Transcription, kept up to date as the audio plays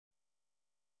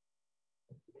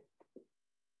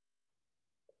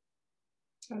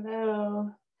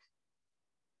Hello.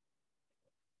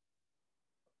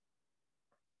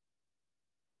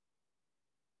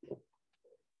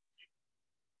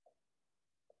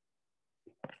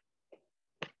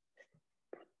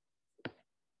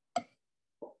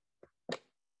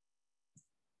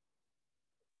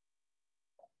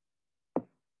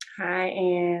 Hi,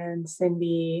 Anne,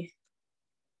 Cindy,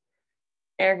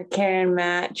 Erica, Karen,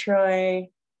 Matt, Troy,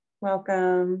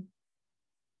 welcome.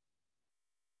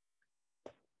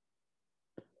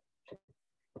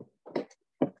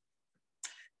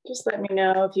 Just let me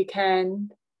know if you can,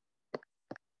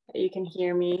 that you can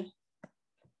hear me.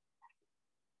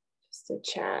 Just to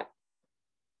chat,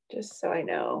 just so I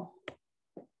know.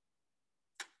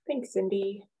 Thanks,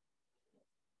 Cindy.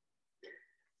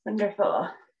 Wonderful.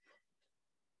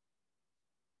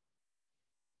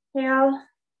 Hey, all.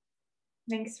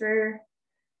 Thanks for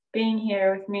being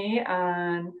here with me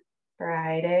on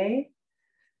Friday,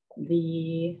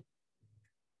 the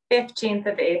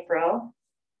 15th of April.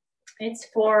 It's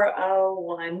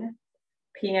 4:01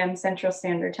 p.m. Central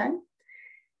Standard Time.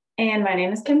 And my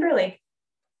name is Kimberly.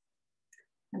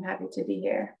 I'm happy to be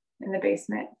here in the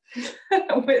basement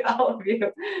with all of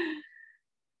you.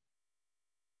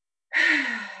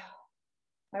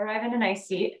 Arrive in a nice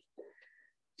seat.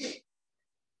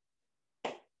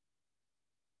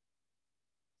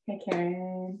 Hey,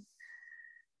 Karen.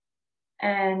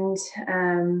 And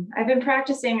I've been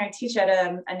practicing. I teach at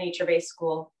a nature-based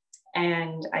school,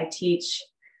 and I teach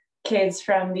kids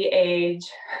from the age,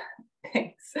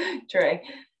 thanks, Troy.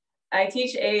 I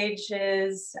teach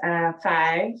ages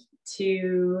 5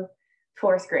 to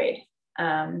 4th grade.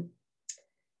 And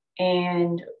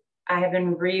I have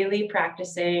been really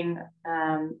practicing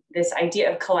this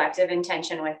idea of collective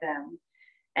intention with them,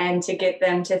 and to get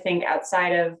them to think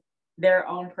outside of their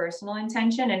own personal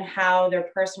intention and how their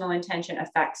personal intention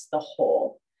affects the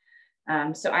whole.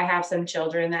 So I have some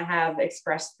children that have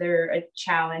expressed their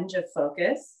challenge of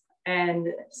focus, and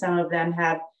some of them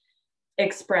have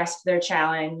expressed their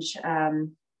challenge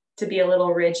to be a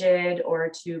little rigid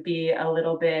or to be a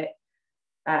little bit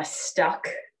stuck,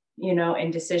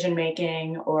 in decision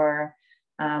making, or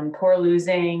poor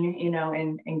losing,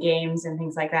 in games and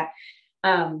things like that.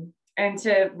 And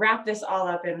to wrap this all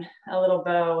up in a little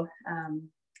bow,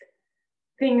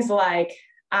 things like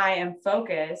I am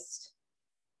focused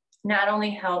not only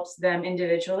helps them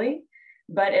individually,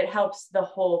 but it helps the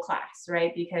whole class,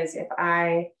 right? Because if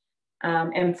I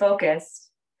am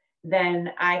focused,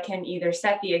 then I can either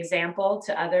set the example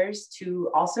to others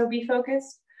to also be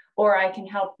focused, or I can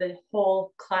help the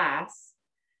whole class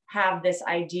have this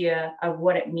idea of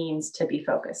what it means to be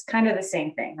focused. Kind of the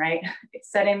same thing, right? It's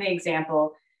setting the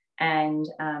example and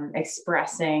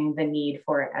expressing the need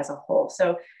for it as a whole.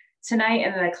 So tonight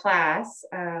in the class,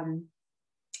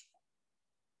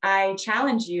 I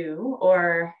challenge you,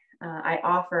 or I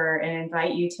offer and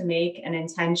invite you to make an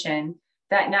intention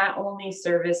that not only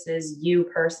services you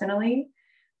personally,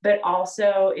 but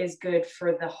also is good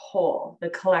for the whole, the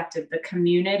collective, the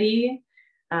community,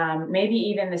 maybe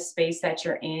even the space that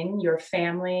you're in, your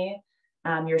family,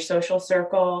 your social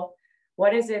circle.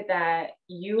 What is it that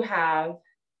you have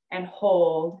and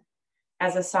hold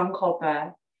as a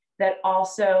sankalpa that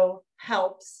also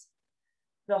helps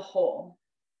the whole?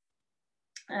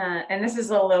 And this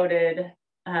is a loaded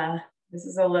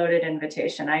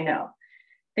invitation, I know.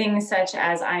 Things such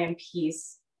as I am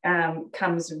peace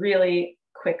comes really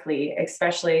quickly,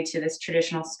 especially to this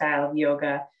traditional style of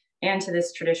yoga and to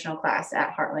this traditional class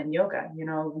at Heartland Yoga.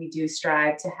 We do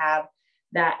strive to have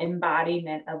that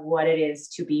embodiment of what it is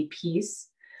to be peace.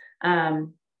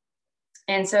 And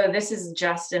so this is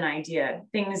just an idea.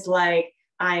 Things like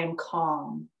I am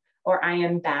calm, or I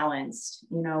am balanced.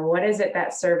 What is it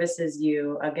that services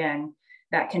you, again,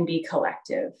 that can be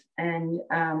collective? And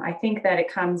I think that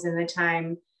it comes in the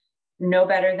time no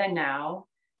better than now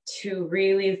to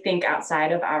really think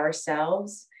outside of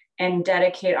ourselves and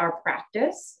dedicate our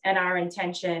practice and our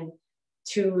intention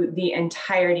to the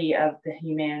entirety of the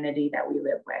humanity that we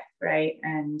live with, right?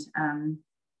 And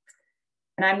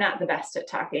I'm not the best at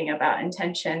talking about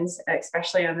intentions,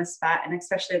 especially on the spot, and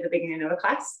especially at the beginning of a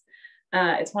class.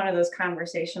 It's one of those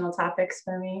conversational topics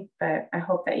for me, but I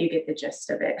hope that you get the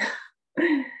gist of it.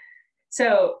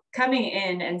 So coming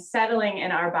in and settling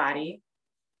in our body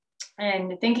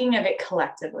and thinking of it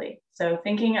collectively. So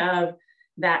thinking of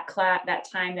that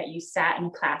time that you sat in a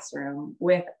classroom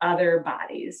with other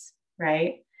bodies,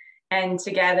 right? And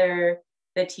together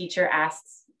the teacher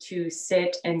asks to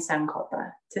sit in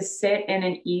sankalpa, to sit in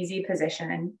an easy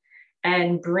position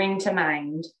and bring to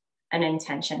mind an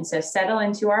intention. So settle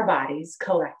into our bodies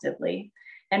collectively.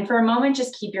 And for a moment,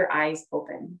 just keep your eyes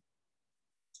open.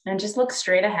 And just look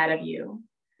straight ahead of you.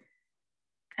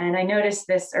 And I noticed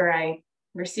this, or I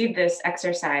received this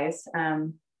exercise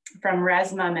from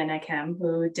Resma Menachem,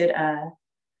 who did a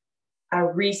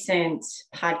recent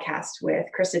podcast with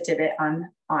Krista Tibbett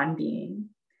on being.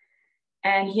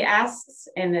 And he asks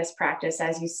in this practice,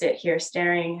 as you sit here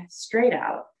staring straight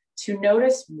out, to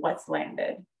notice what's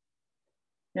landed.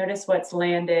 Notice what's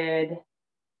landed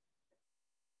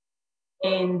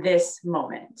in this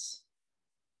moment,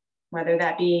 whether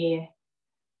that be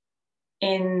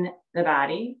in the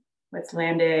body, what's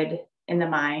landed in the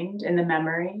mind, in the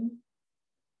memory,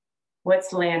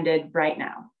 what's landed right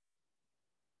now.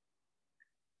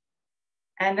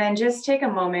 And then just take a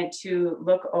moment to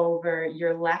look over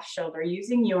your left shoulder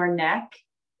using your neck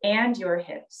and your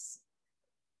hips.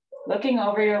 Looking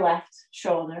over your left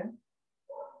shoulder,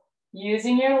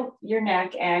 using your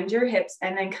neck and your hips,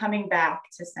 and then coming back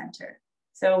to center.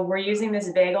 So we're using this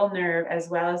vagal nerve as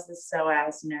well as the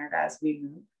psoas nerve as we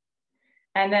move.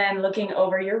 And then looking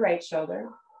over your right shoulder,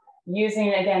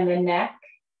 using again the neck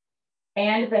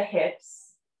and the hips,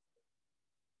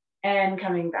 and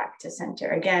coming back to center.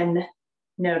 Again,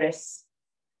 notice,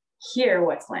 hear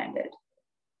what's landed.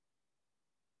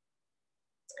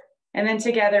 And then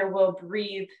together we'll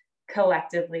breathe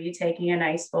collectively, taking a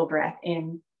nice full breath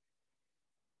in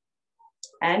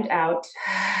and out.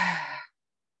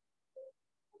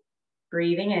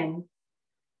 Breathing in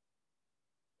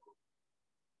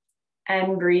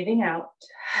and breathing out.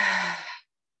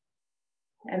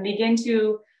 And begin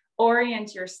to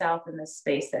orient yourself in the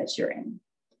space that you're in.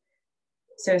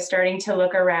 So starting to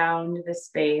look around the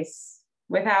space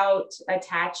without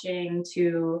attaching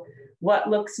to what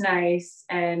looks nice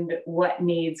and what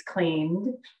needs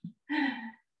cleaned,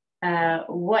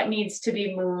 what needs to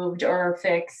be moved or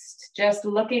fixed, just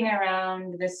looking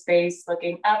around the space,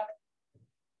 looking up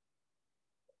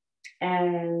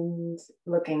and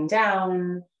looking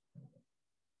down,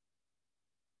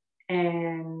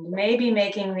 and maybe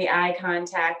making the eye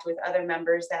contact with other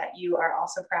members that you are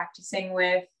also practicing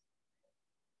with.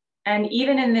 And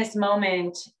even in this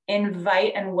moment,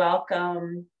 invite and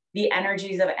welcome the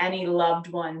energies of any loved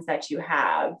ones that you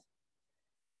have,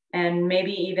 and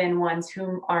maybe even ones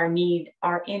whom are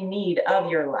in need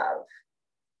of your love,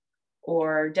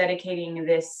 or dedicating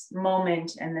this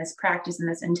moment and this practice and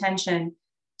this intention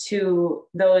to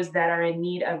those that are in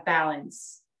need of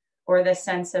balance, or the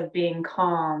sense of being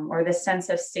calm, or the sense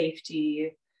of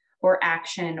safety, or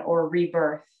action, or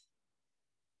rebirth.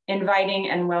 Inviting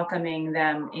and welcoming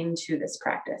them into this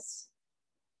practice.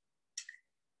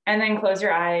 And then close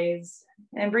your eyes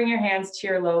and bring your hands to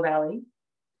your low belly.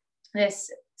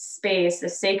 This space, the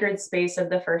sacred space of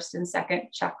the first and second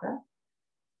chakra.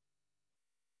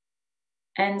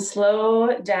 And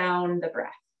slow down the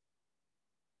breath.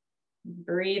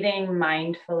 Breathing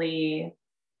mindfully,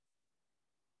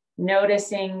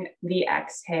 noticing the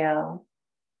exhale.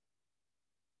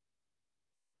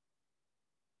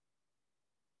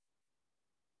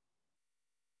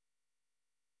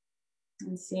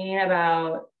 And seeing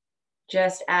about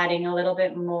just adding a little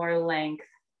bit more length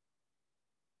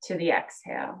to the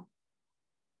exhale.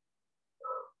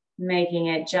 Making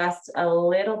it just a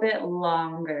little bit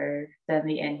longer than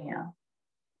the inhale.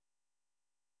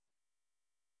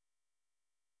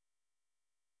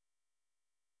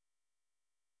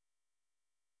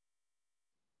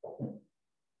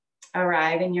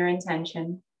 Arrive in your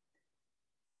intention.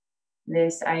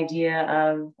 This idea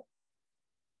of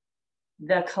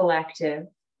the collective.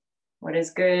 What is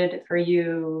good for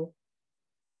you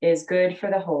is good for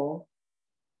the whole.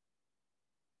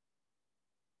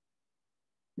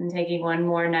 And taking one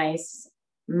more nice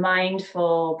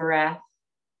mindful breath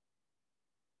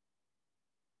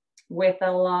with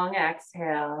a long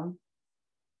exhale.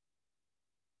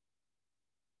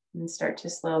 And start to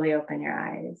slowly open your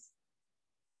eyes.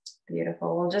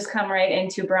 Beautiful. We'll just come right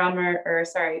into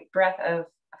breath of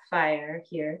fire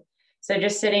here. So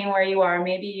just sitting where you are,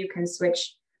 maybe you can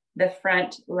switch the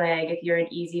front leg, if you're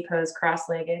in easy pose,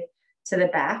 cross-legged, to the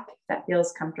back, if that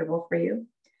feels comfortable for you.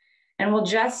 And we'll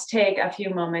just take a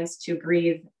few moments to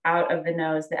breathe out of the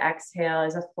nose. The exhale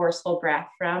is a forceful breath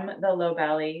from the low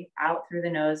belly, out through the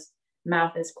nose,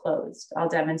 mouth is closed. I'll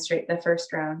demonstrate the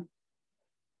first round.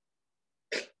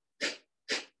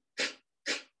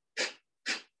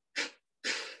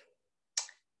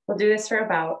 We'll do this for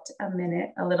about a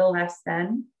minute, a little less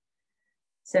than.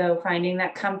 So finding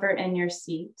that comfort in your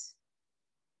seat,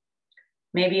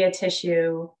 maybe a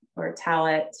tissue or a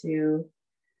towelette to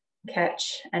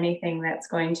catch anything that's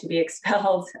going to be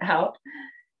expelled out.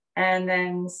 And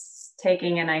then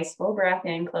taking a nice full breath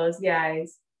in, close the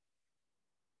eyes,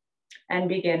 and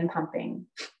begin pumping.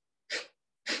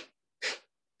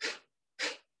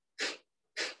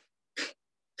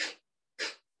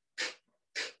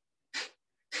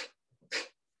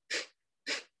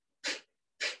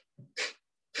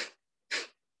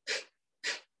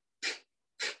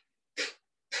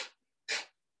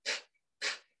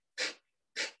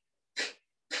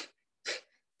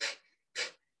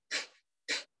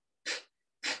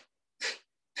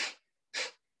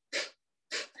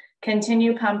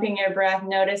 Continue pumping your breath,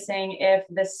 noticing if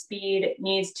the speed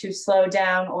needs to slow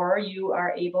down or you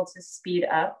are able to speed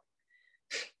up.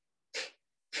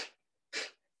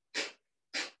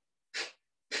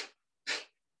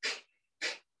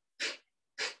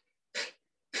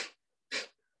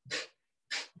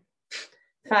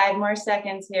 Five more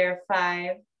seconds here.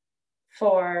 5,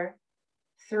 4,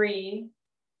 3,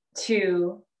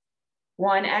 2,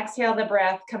 1. Exhale the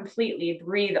breath completely.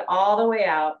 Breathe all the way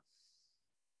out.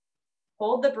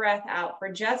 Hold the breath out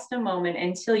for just a moment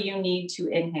until you need to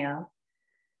inhale.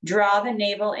 Draw the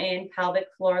navel in, pelvic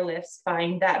floor lifts.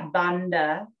 Find that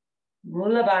bandha,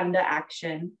 mula bandha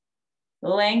action.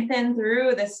 Lengthen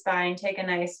through the spine. Take a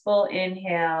nice full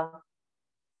inhale.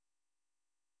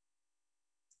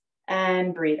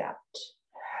 And breathe out.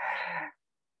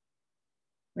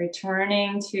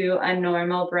 Returning to a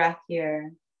normal breath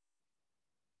here.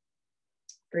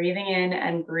 Breathing in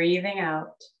and breathing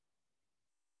out.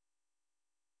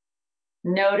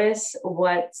 Notice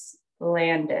what's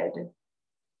landed.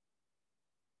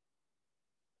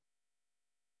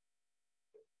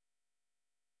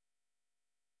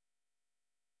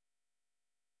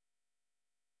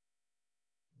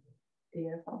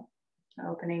 Beautiful.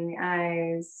 Opening the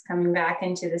eyes, coming back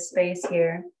into the space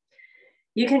here.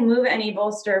 You can move any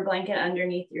bolster or blanket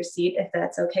underneath your seat if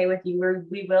that's okay with you.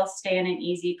 We will stay in an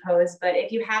easy pose, but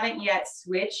if you haven't yet,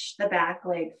 switch the back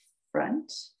leg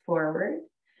front, forward.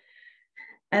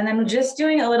 And then just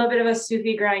doing a little bit of a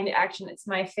Sufi grind action. It's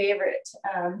my favorite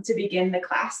to begin the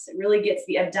class. It really gets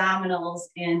the abdominals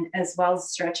in as well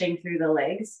as stretching through the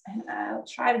legs. And I'll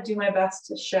try to do my best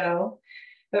to show.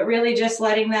 But really just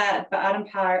letting that bottom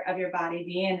part of your body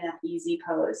be in an easy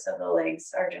pose. So the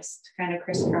legs are just kind of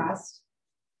crisscrossed.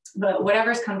 But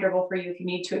whatever's comfortable for you, if you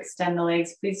need to extend the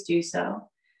legs, please do so.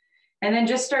 And then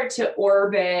just start to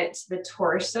orbit the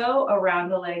torso around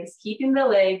the legs, keeping the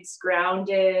legs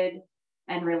grounded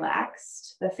and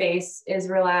relaxed. The face is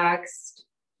relaxed.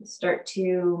 Start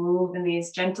to move in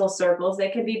these gentle circles.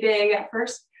 They could be big at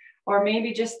first, or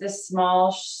maybe just this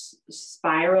small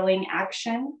spiraling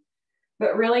action.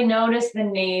 But really notice the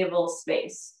navel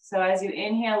space. So as you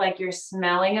inhale, like you're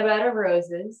smelling a bed of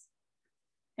roses.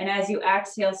 And as you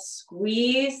exhale,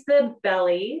 squeeze the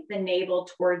belly, the navel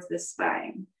towards the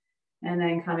spine. And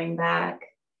then coming back.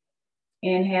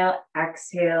 Inhale,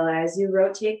 exhale as you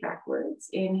rotate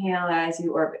backwards. Inhale as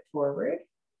you orbit forward.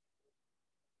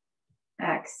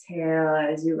 Exhale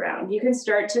as you round. You can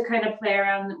start to kind of play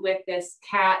around with this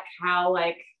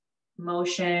cat-cow-like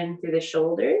motion through the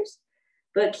shoulders.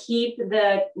 But keep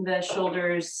the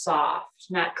shoulders soft,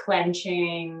 not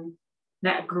clenching,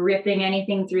 not gripping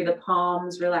anything through the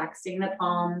palms, relaxing the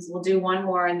palms. We'll do one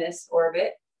more in this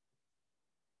orbit.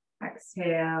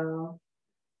 Exhale.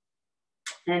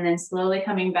 And then slowly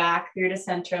coming back through to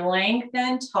center.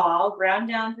 Lengthen tall, ground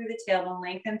down through the tailbone,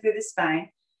 lengthen through the spine.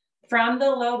 From the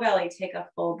low belly, take a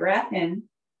full breath in.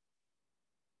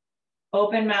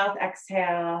 Open mouth,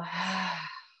 exhale.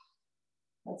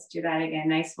 Let's do that again.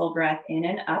 Nice full breath in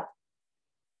and up.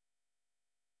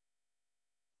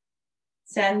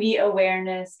 Send the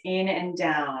awareness in and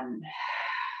down.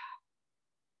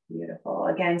 Beautiful.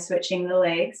 Again, switching the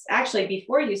legs. Actually,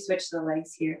 before you switch the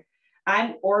legs here,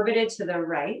 I'm orbited to the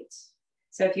right.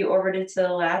 So if you orbited to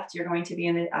the left, you're going to be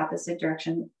in the opposite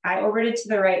direction. I orbited to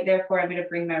the right, therefore I'm going to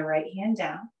bring my right hand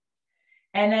down.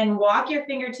 And then walk your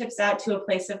fingertips out to a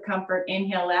place of comfort.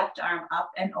 Inhale, left arm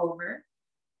up and over.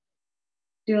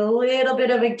 Do a little bit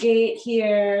of a gate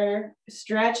here,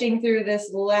 stretching through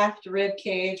this left rib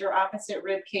cage or opposite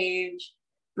rib cage,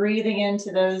 breathing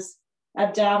into those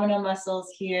abdominal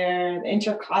muscles here, the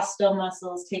intercostal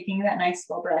muscles, taking that nice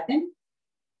full breath in.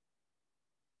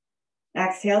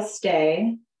 Exhale,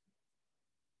 stay.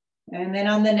 And then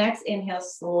on the next inhale,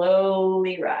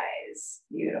 slowly rise.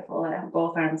 Beautiful. And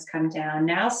both arms come down.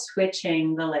 Now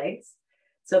switching the legs.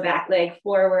 So back leg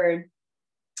forward.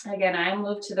 Again, I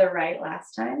moved to the right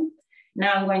last time.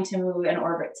 Now I'm going to move and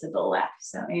orbit to the left.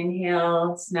 So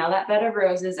inhale, smell that bed of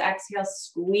roses. Exhale,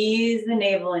 squeeze the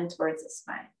navel in towards the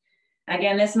spine.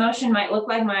 Again, this motion might look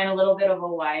like mine, a little bit of a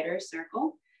wider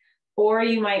circle, or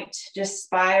you might just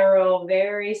spiral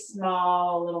very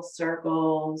small little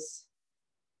circles.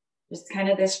 Just kind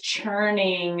of this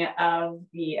churning of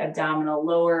the abdominal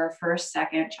lower first,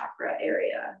 second chakra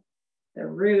area. The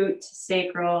root,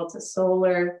 sacral to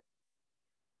solar.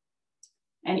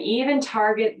 And even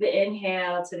target the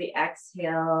inhale to the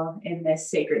exhale in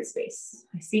this sacred space.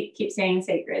 I keep saying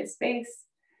sacred space.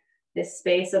 This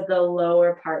space of the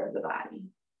lower part of the body.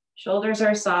 Shoulders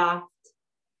are soft.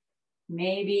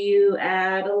 Maybe you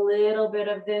add a little bit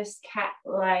of this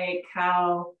cat-like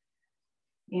cow.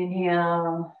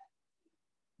 Inhale.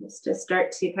 Just to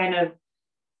start to kind of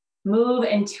move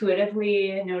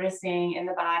intuitively, noticing in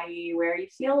the body where you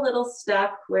feel a little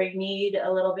stuck, where you need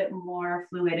a little bit more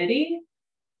fluidity.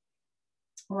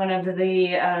 One of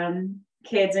the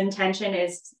kids' intention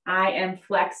is, I am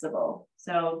flexible.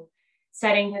 So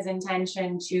setting his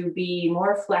intention to be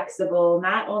more flexible,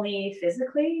 not only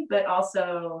physically, but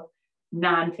also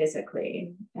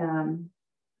non-physically. And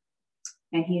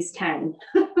he's 10,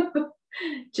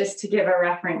 just to give a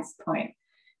reference point.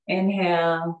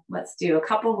 Inhale, let's do a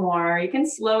couple more. You can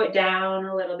slow it down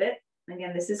a little bit.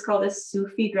 Again, this is called a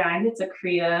Sufi grind. It's a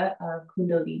Kriya of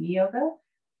Kundalini yoga.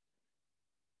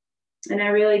 And I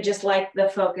really just like the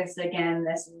focus again,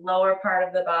 this lower part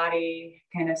of the body,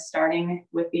 kind of starting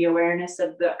with the awareness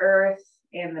of the earth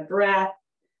and the breath.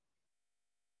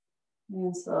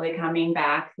 And slowly coming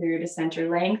back through to center,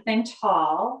 lengthen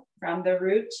tall from the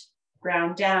root,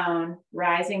 ground down,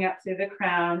 rising up through the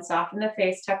crown, soften the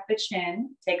face, tuck the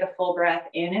chin, take a full breath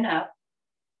in and up.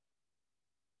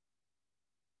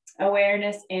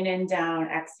 Awareness in and down,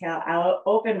 exhale out,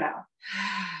 open mouth.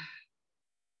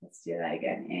 Let's do that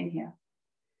again, inhale.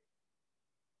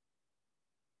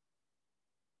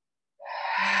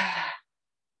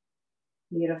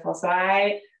 Beautiful, so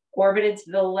I orbited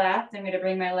to the left. I'm gonna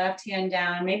bring my left hand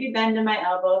down, maybe bend in my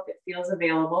elbow if it feels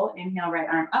available. Inhale, right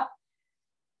arm up.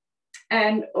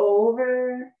 And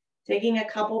over, taking a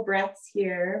couple breaths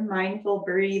here, mindful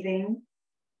breathing.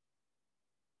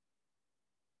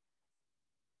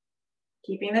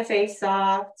 Keeping the face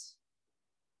soft.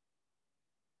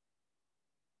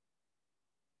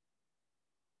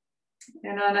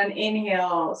 And on an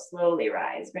inhale, slowly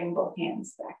rise, bring both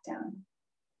hands back down.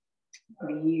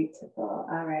 Beautiful,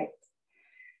 all right.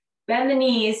 Bend the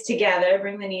knees together,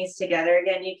 bring the knees together.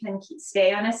 Again, you can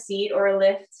stay on a seat or a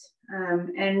lift.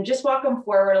 And just walk them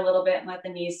forward a little bit and let the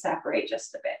knees separate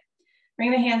just a bit.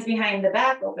 Bring the hands behind the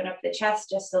back, open up the chest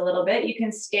just a little bit. You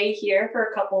can stay here for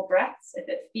a couple breaths. If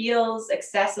it feels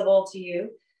accessible to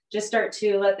you, just start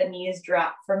to let the knees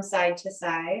drop from side to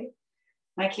side.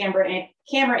 My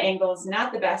camera angle is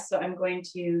not the best, so I'm going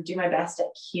to do my best at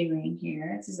cueing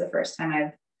here. This is the first time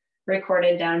I've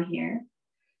recorded down here.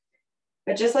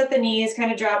 But just let the knees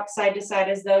kind of drop side to side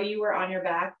as though you were on your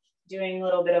back, doing a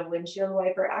little bit of windshield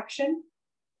wiper action.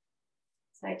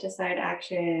 Side to side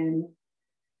action.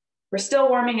 We're still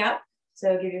warming up,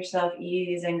 so give yourself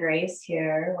ease and grace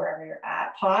here, wherever you're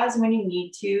at. Pause when you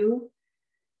need to.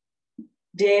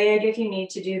 Dig if you need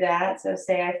to do that. So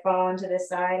say I fall into this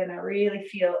side and I really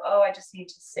feel, oh, I just need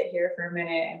to sit here for a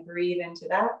minute and breathe into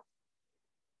that.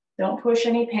 Don't push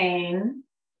any pain.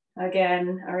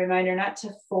 Again, a reminder not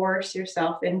to force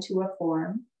yourself into a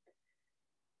form.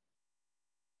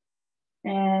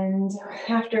 And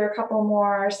after a couple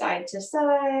more side to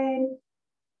side,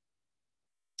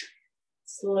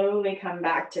 slowly come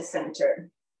back to center.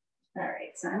 All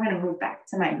right, so I'm going to move back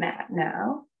to my mat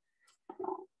now.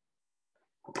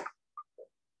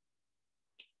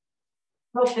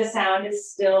 Hope the sound is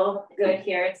still good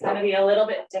here. It's going to be a little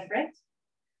bit different.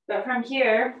 But from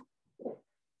here,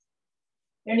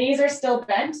 your knees are still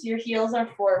bent, your heels are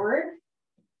forward.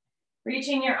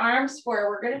 Reaching your arms forward,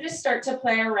 we're going to just start to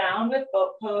play around with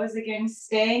boat pose. Again,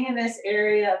 staying in this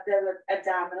area of the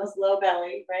abdominals, low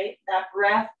belly, right? That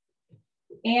breath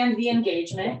and the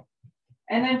engagement.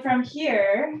 And then from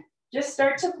here, just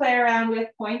start to play around with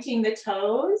pointing the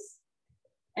toes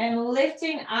and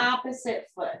lifting opposite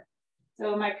foot.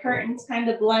 So my curtain's kind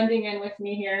of blending in with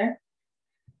me here.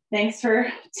 Thanks for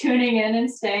tuning in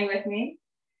and staying with me.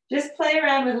 Just play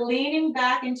around with leaning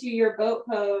back into your boat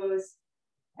pose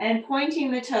and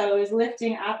pointing the toes,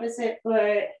 lifting opposite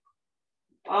foot,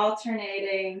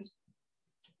 alternating.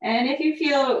 And if you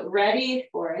feel ready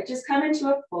for it, just come into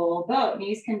a full boat.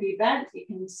 Knees can be bent. You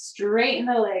can straighten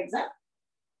the legs up.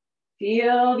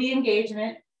 Feel the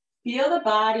engagement. Feel the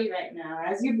body right now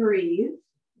as you breathe.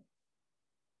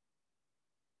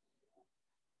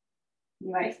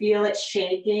 You might feel it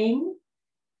shaking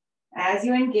as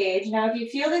you engage. Now, if you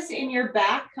feel this in your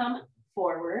back, come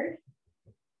forward.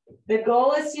 The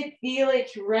goal is to feel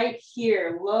it right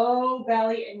here, low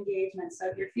belly engagement. So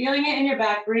if you're feeling it in your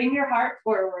back, bring your heart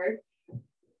forward.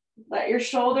 Let your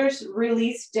shoulders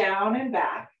release down and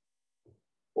back,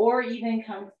 or even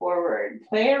come forward.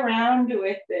 Play around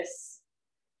with this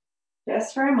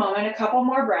just for a moment, a couple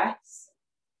more breaths.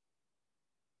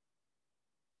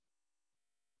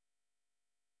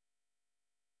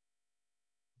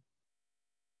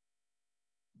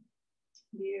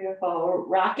 Beautiful.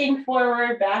 Rocking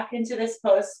forward back into this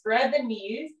pose. Spread the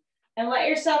knees and let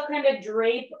yourself kind of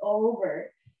drape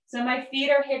over. So my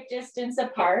feet are hip distance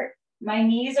apart. My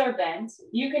knees are bent.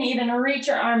 You can even reach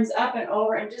your arms up and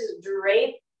over and just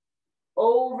drape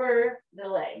over the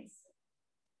legs.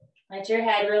 Let your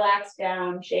head relax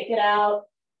down, shake it out,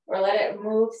 or let it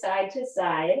move side to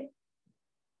side.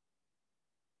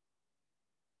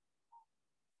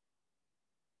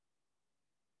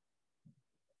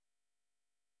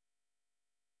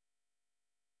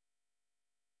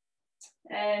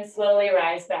 And slowly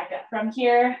rise back up from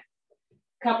here.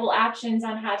 Couple options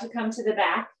on how to come to the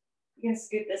back. You can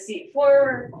scoot the seat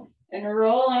forward and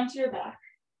roll onto your back.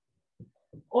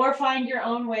 Or find your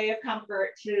own way of comfort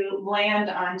to land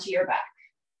onto your back.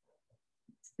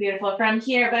 Beautiful. From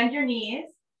here, bend your knees.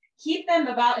 Keep them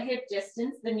about hip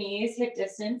distance, the knees, hip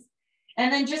distance.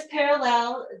 And then just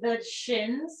parallel the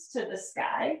shins to the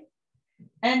sky.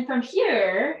 And from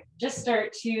here, just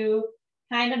start to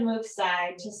kind of move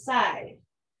side to side.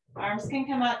 Arms can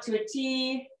come out to a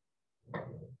T.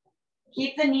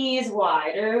 Keep the knees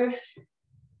wider.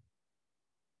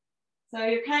 So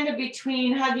you're kind of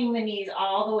between hugging the knees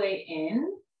all the way in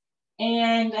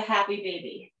and a happy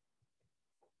baby.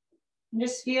 And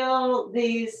just feel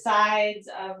these sides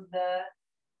of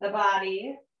the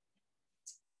body,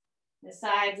 the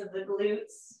sides of the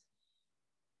glutes,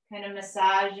 kind of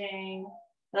massaging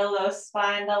the low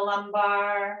spine, the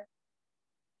lumbar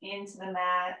into the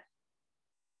mat.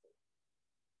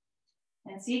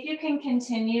 And see if you can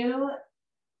continue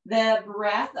the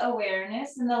breath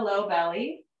awareness in the low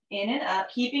belly, in and up,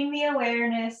 keeping the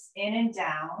awareness in and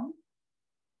down.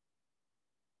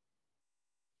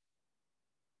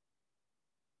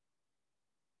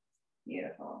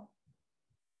 Beautiful.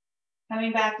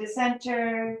 Coming back to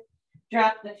center,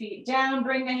 drop the feet down,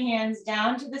 bring the hands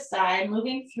down to the side,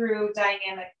 moving through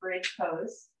dynamic bridge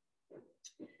pose.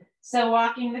 So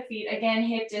walking the feet, again,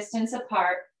 hip distance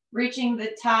apart, reaching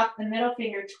the top, the middle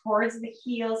finger towards the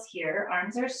heels here.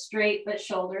 Arms are straight, but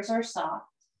shoulders are soft.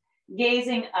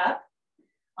 Gazing up.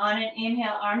 On an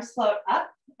inhale, arms float up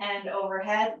and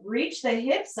overhead. Reach the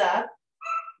hips up,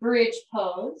 bridge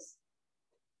pose.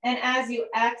 And as you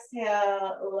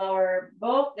exhale, lower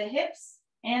both the hips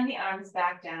and the arms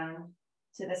back down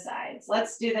to the sides.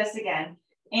 Let's do this again.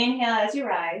 Inhale as you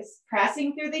rise,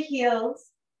 pressing through the heels.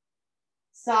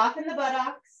 Soften the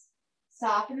buttocks,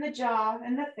 soften the jaw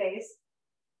and the face.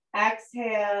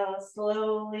 Exhale,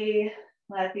 slowly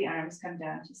let the arms come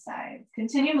down to sides.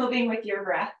 Continue moving with your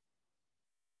breath.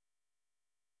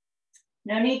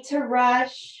 No need to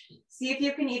rush. See if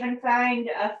you can even find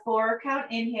a 4-count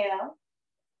inhale.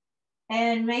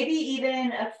 And maybe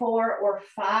even a 4 or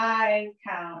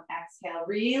 5-count exhale.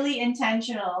 Really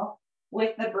intentional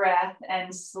with the breath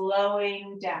and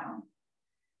slowing down.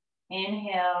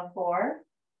 Inhale, 4,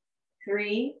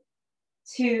 3,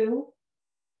 2,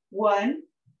 1.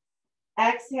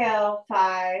 Exhale,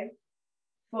 5,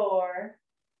 4,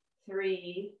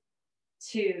 3,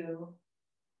 2,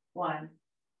 1.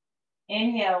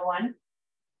 Inhale, 1,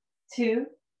 2,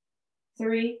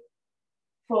 3,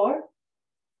 4.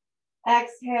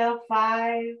 Exhale,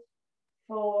 5,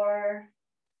 4,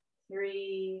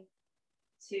 3,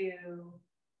 2,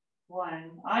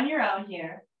 1. On your own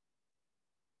here.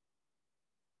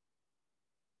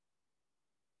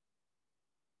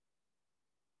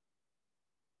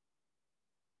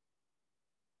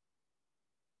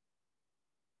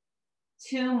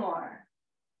 Two more.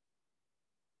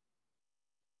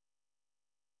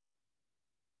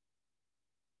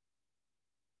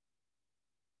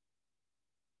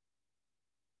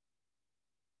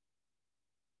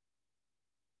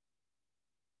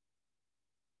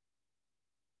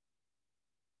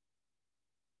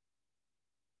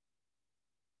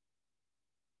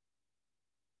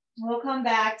 We'll come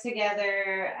back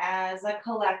together as a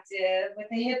collective with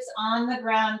the hips on the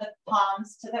ground, the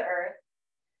palms to the earth.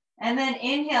 And then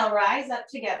inhale, rise up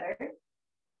together.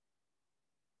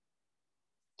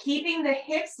 Keeping the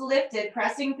hips lifted,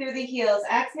 pressing through the heels.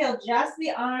 Exhale, just the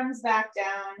arms back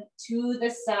down to the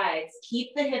sides.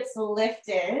 Keep the hips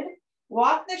lifted.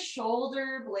 Walk the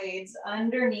shoulder blades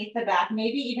underneath the back.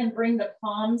 Maybe even bring the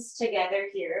palms together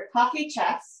here. Puffy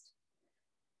chest.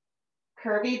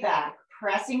 Curvy back.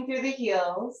 Pressing through the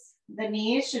heels. The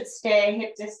knees should stay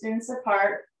hip distance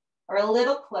apart or a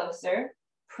little closer.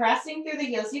 Pressing through the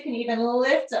heels. You can even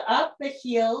lift up the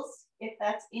heels if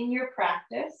that's in your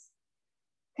practice.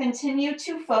 Continue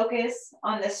to focus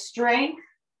on the strength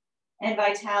and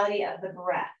vitality of the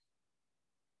breath.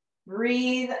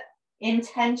 Breathe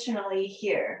intentionally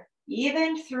here,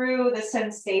 even through the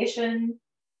sensation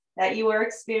that you are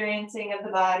experiencing of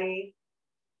the body,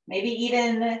 maybe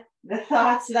even the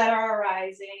thoughts that are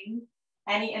arising,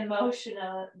 any emotion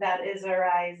that is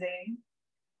arising.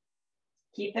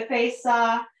 Keep the face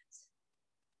soft.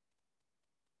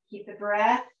 Keep the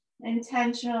breath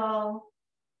intentional.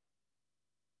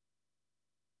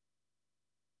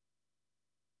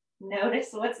 Notice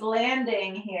what's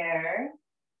landing here.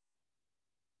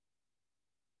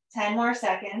 10 more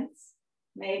seconds.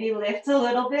 Maybe lift a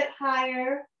little bit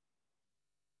higher.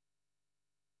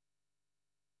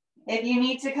 If you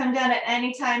need to come down at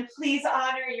any time, please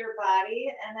honor your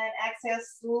body. And then exhale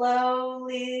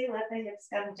slowly, let the hips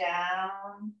come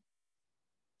down.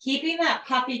 Keeping that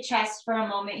puffy chest for a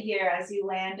moment here as you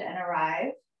land and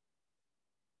arrive.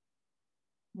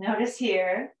 Notice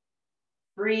here,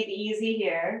 breathe easy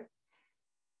here.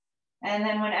 And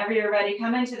then whenever you're ready,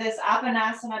 come into this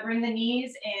Apanasana, bring the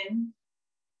knees in.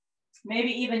 Maybe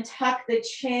even tuck the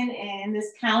chin in,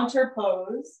 this counter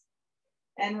pose,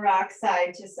 and rock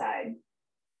side to side.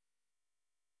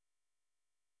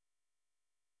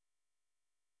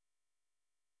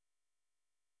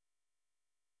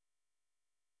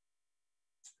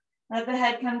 Let the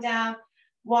head come down,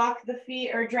 walk the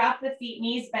feet or drop the feet,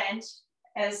 knees bent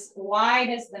as wide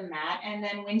as the mat, and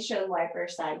then windshield wiper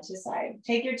side to side.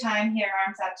 Take your time here,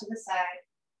 arms out to the side.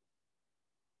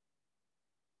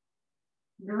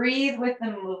 Breathe with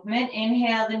the movement.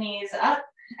 Inhale the knees up,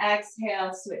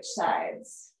 exhale, switch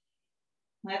sides.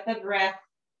 Let the breath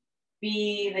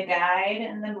be the guide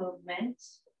and the movement.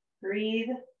 Breathe,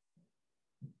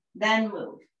 then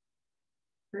move.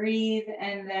 Breathe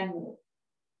and then move.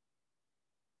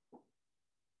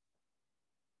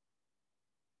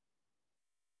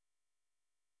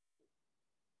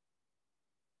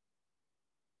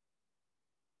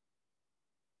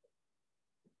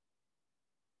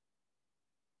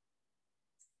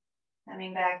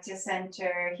 Coming back to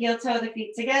center, heel toe the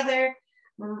feet together.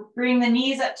 Bring the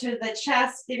knees up to the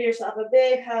chest. Give yourself a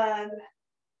big hug.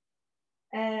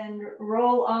 And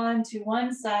roll on to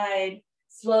one side,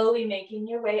 slowly making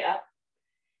your way up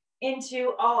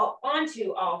onto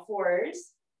all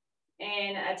fours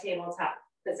in a tabletop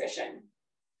position.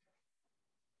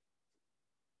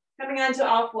 Coming onto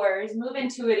all fours, move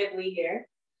intuitively here.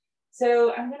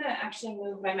 So I'm gonna actually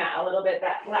move my mat a little bit.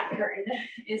 That black curtain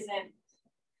isn't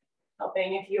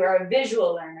helping if you are a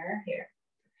visual learner here.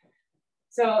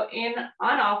 So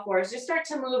on all fours, just start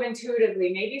to move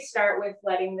intuitively. Maybe start with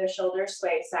letting the shoulders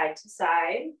sway side to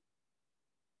side.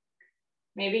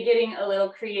 Maybe getting a little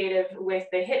creative with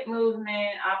the hip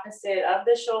movement, opposite of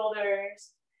the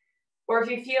shoulders. Or if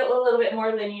you feel a little bit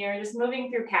more linear, just moving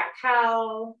through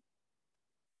cat-cow,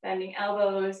 bending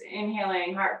elbows,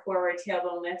 inhaling, heart forward,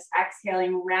 tailbone lifts,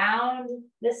 exhaling, round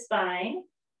the spine,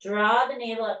 draw the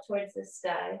navel up towards the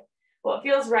sky. What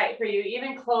feels right for you,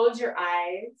 even close your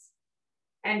eyes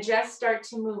and just start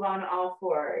to move on all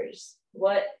fours.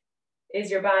 What is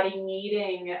your body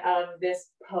needing of this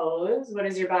pose? What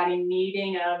is your body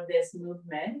needing of this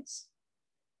movement?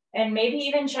 And maybe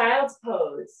even child's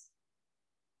pose.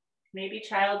 Maybe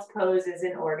child's pose is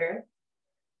in order.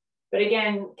 But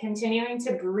again, continuing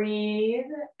to breathe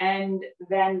and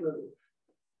then move.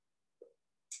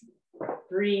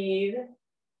 Breathe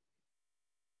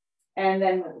and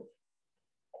then move.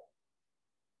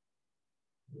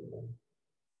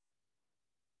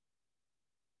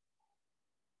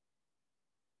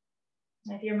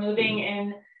 If you're moving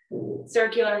in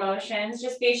circular motions,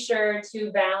 just be sure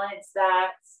to balance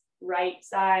that right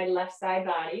side, left side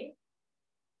body.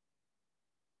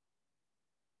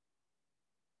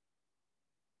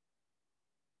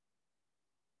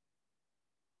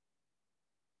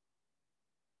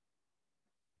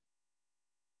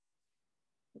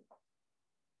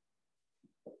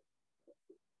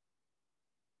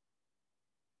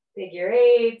 Figure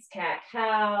eights,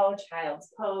 cat-cow, child's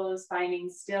pose, finding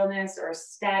stillness or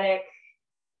static.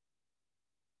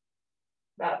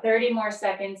 About 30 more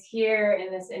seconds here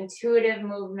in this intuitive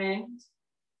movement.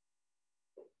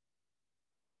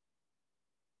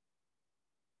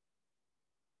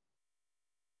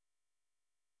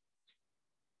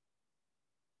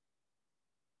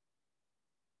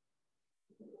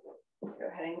 Go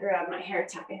ahead and grab my hair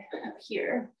tie up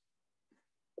here.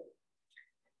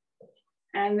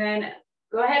 And then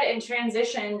go ahead and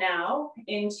transition now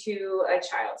into a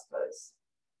child's pose.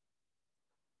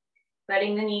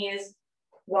 Letting the knees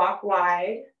walk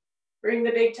wide, bring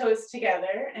the big toes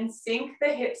together and sink the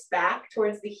hips back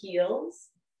towards the heels.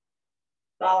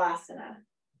 Balasana.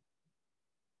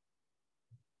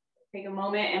 Take a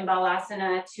moment in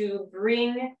Balasana to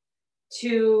bring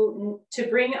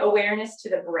awareness to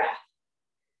the breath.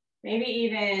 Maybe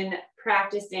even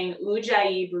practicing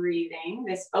Ujjayi breathing,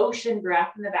 this ocean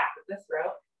breath in the back of the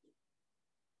throat.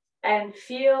 And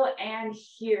feel and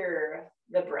hear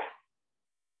the breath.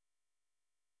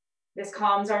 This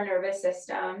calms our nervous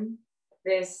system.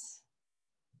 This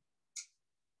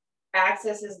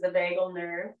accesses the vagal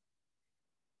nerve.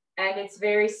 And it's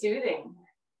very soothing.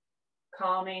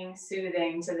 calming,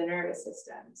 soothing to the nervous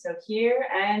system. So hear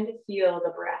and feel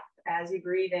the breath as you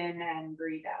breathe in and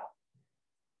breathe out.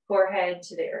 Forehead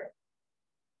to the earth.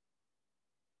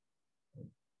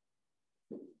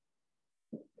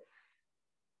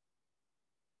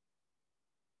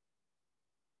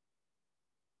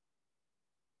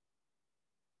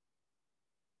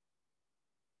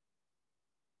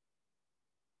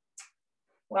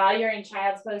 While you're in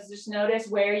child's pose, just notice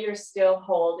where you're still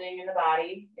holding in the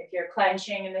body. If you're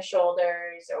clenching in the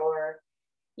shoulders or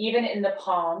even in the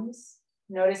palms,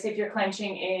 notice if you're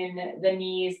clenching in the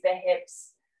knees, the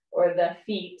hips, or the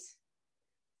feet.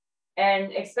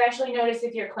 And especially notice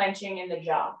if you're clenching in the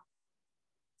jaw.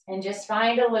 And just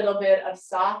find a little bit of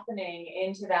softening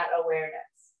into that awareness.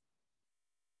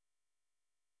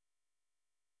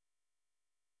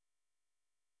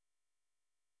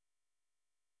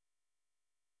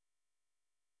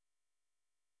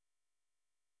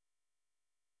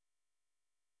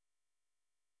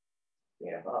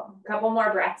 Beautiful. A couple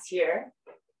more breaths here.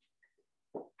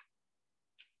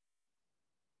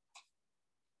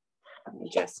 Let me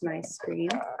adjust my screen.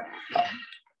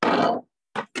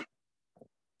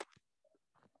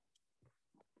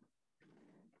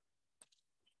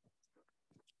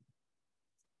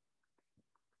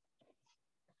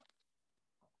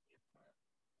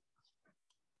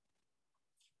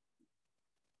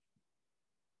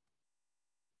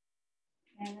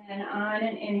 And then on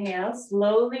an inhale,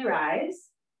 slowly rise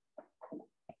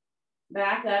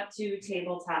back up to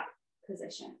tabletop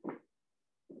position.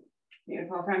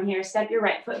 Beautiful. From here, step your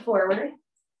right foot forward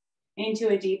into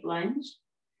a deep lunge.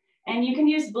 And you can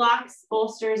use blocks,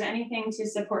 bolsters, anything to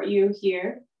support you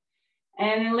here.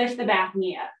 And then lift the back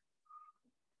knee up.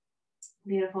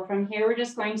 Beautiful. From here, we're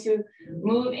just going to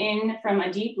move in from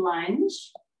a deep lunge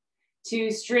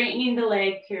to straightening the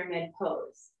leg pyramid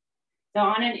pose. So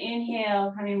on an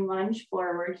inhale, coming lunge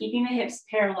forward, keeping the hips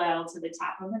parallel to the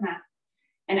top of the mat.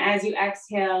 And as you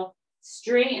exhale,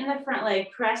 straighten the front leg,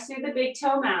 press through the big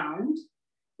toe mound,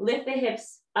 lift the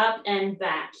hips up and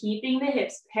back, keeping the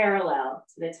hips parallel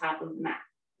to the top of the mat.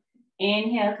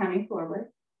 Inhale, coming forward.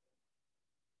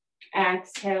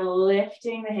 Exhale,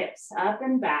 lifting the hips up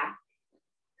and back.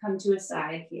 Come to a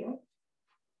side here.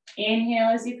 Inhale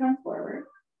as you come forward.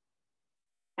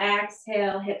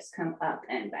 Exhale, hips come up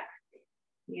and back.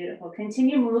 Beautiful.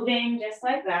 Continue moving just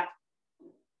like that.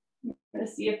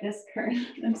 Let's see if this current,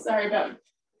 I'm sorry about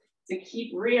to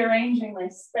keep rearranging my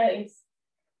space,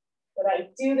 but I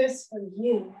do this for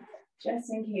you,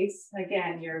 just in case,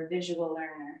 again, you're a visual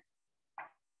learner.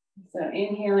 So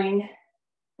inhaling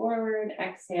forward,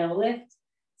 exhale, lift,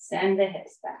 send the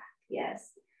hips back.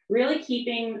 Yes. Really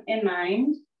keeping in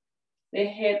mind the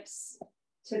hips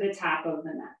to the top of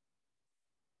the mat.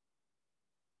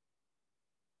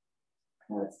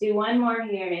 Let's do one more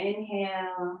here.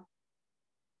 Inhale.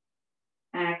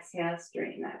 Exhale,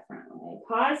 straighten that front leg.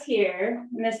 Pause here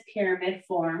in this pyramid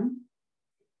form.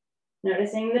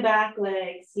 Noticing the back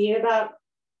leg. See about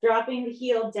dropping the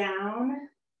heel down.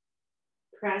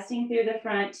 Pressing through the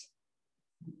front.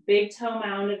 Big toe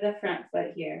mound of the front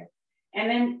foot here. And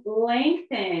then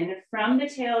lengthen from the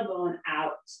tailbone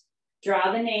out.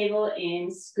 Draw the navel in,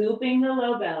 scooping the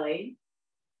low belly.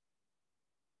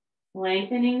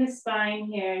 Lengthening the spine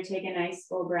here. Take a nice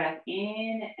full breath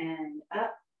in and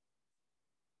up.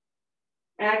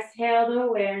 Exhale the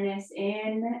awareness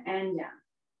in and down.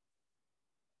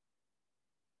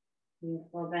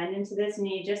 Beautiful. Bend into this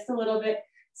knee just a little bit.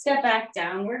 Step back,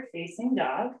 downward facing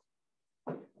dog.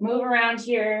 Move around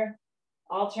here.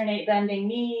 Alternate bending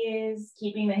knees,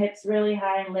 keeping the hips really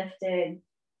high and lifted.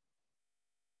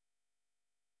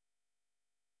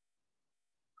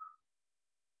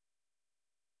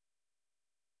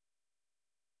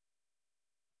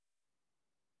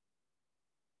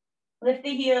 Lift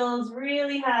the heels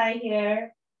really high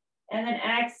here. And then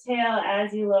exhale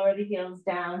as you lower the heels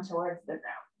down towards the ground.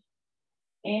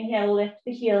 Inhale, lift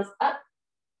the heels up,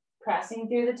 pressing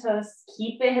through the toes.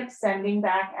 Keep the hips sending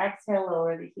back. Exhale,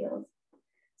 lower the heels.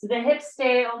 So the hips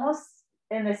stay almost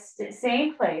in the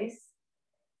same place.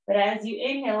 But as you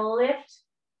inhale, lift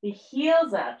the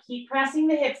heels up. Keep pressing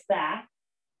the hips back.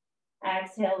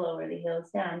 Exhale, lower the heels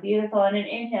down. Beautiful. On an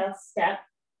inhale, step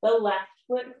the left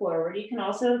foot forward. You can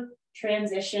also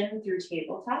transition through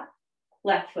tabletop.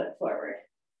 Left foot forward.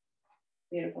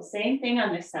 Beautiful. Same thing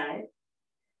on this side.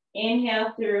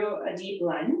 Inhale through a deep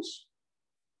lunge.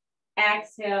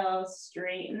 Exhale,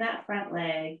 straighten that front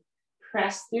leg.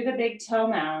 Press through the big toe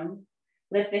mound.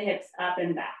 Lift the hips up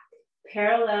and back.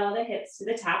 Parallel the hips to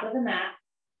the top of the mat.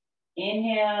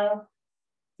 Inhale,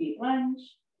 deep lunge.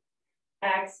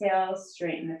 Exhale,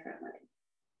 straighten the front leg.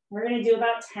 We're going to do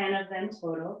about 10 of them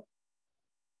total.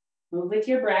 Move with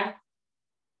your breath.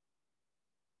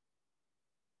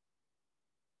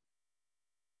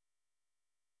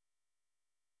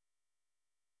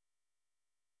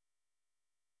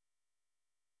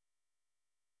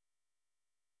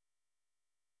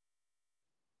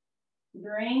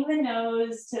 Bring the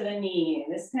nose to the knee.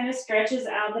 This kind of stretches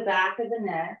out the back of the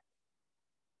neck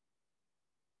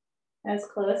as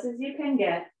close as you can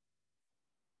get.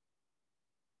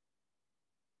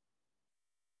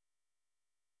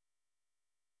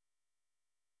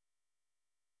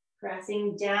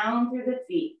 Pressing down through the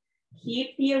feet.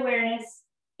 Keep the awareness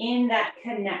in that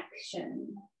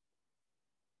connection.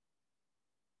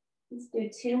 Let's do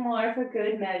 2 more for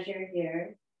good measure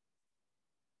here.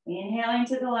 Inhaling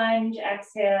to the lunge,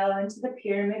 exhale into the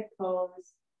pyramid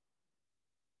pose.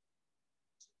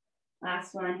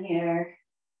 Last one here.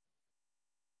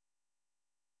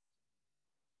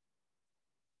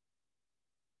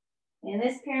 In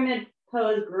this pyramid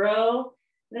pose, grow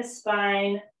the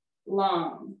spine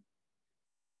long.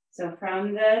 So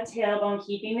from the tailbone,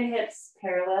 keeping the hips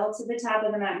parallel to the top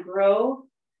of the mat, grow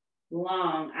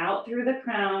long, out through the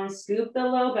crown, scoop the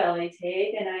low belly,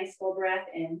 take a nice full breath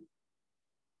in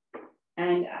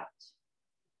and out.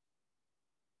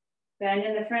 Bend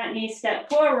in the front knee, step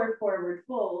forward, forward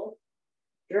fold.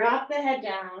 Drop the head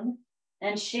down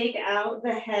and shake out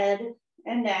the head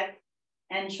and neck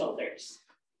and shoulders.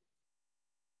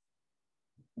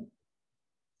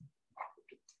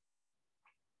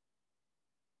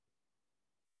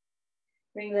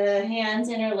 Bring the hands,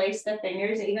 interlace the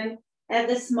fingers, even at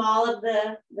the small of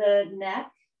the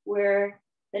neck, where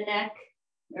the neck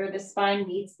or the spine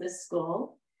meets the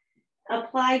skull.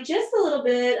 Apply just a little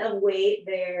bit of weight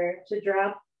there to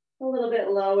drop a little bit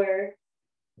lower.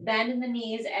 Bend in the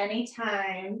knees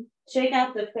anytime. Shake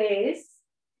out the face.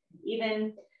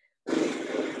 Even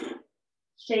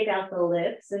shake out the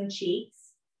lips and cheeks.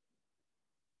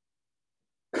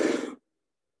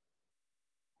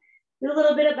 Do a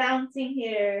little bit of bouncing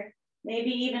here.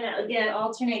 Maybe even, again,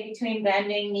 alternate between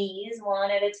bending knees one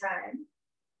at a time.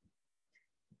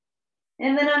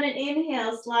 And then on an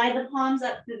inhale, slide the palms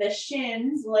up through the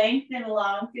shins, lengthen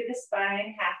along through the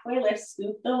spine, halfway lift,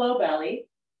 scoop the low belly.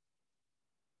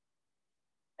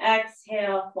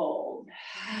 Exhale, fold.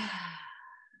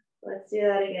 Let's do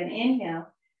that again. Inhale.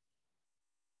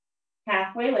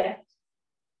 Halfway lift.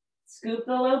 Scoop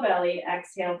the low belly.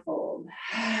 Exhale, fold.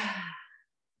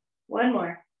 One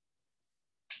more.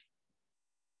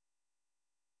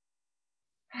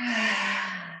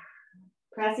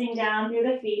 Pressing down through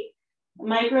the feet.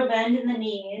 Micro bend in the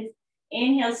knees.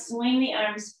 Inhale, swing the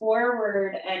arms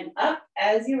forward and up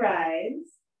as you rise.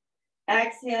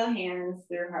 Exhale, hands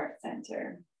through heart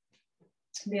center.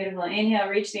 Beautiful. Inhale,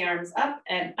 reach the arms up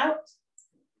and out.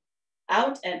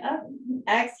 Out and up.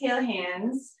 Exhale,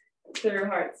 hands through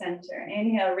heart center.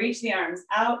 Inhale, reach the arms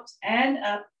out and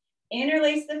up.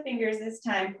 Interlace the fingers this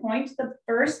time. Point to the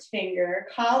first finger,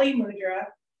 Kali Mudra.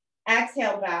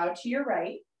 Exhale, bow to your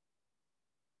right.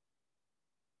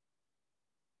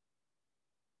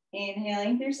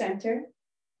 Inhaling through center.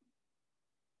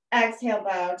 Exhale,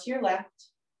 bow to your left.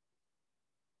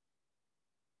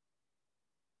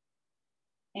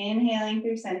 Inhaling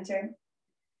through center.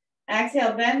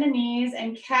 Exhale, bend the knees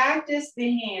and cactus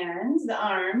the hands, the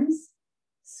arms.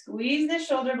 Squeeze the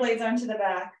shoulder blades onto the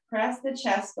back. Press the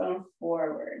chest bone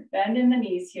forward. Bend in the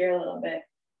knees here a little bit.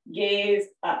 Gaze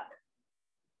up.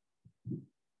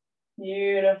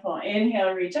 Beautiful.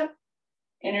 Inhale, reach up.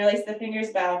 Interlace the fingers,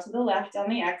 bow to the left on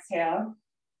the exhale.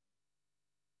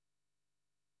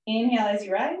 Inhale as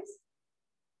you rise.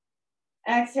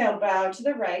 Exhale, bow to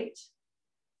the right.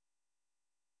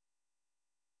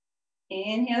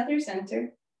 Inhale through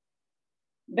center.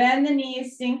 Bend the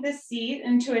knees, sink the seat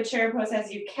into a chair pose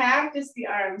as you cactus the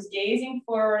arms, gazing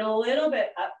forward a little bit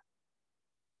up.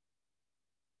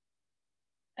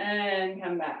 And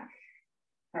come back,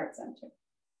 heart center.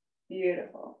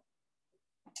 Beautiful.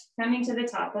 Coming to the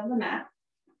top of the mat.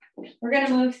 We're gonna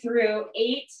move through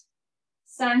 8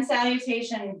 sun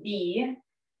salutation B. I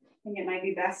think it might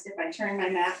be best if I turn my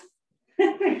mat.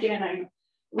 Again, I'm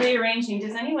rearranging.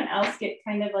 Does anyone else get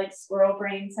kind of like squirrel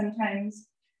brain sometimes?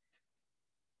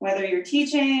 Whether you're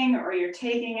teaching or you're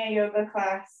taking a yoga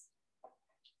class,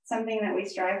 something that we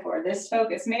strive for, this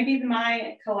focus. Maybe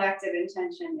my collective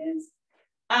intention is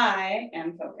I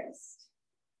am focused,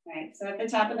 right? So at the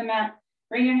top of the mat,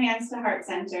 bring your hands to heart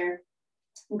center,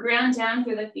 ground down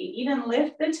through the feet, even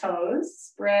lift the toes,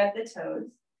 spread the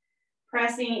toes,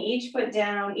 pressing each foot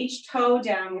down, each toe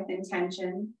down with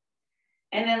intention,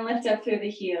 and then lift up through the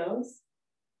heels.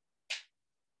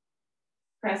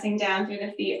 Pressing down through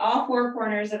the feet, all 4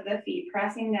 corners of the feet,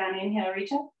 pressing down. Inhale,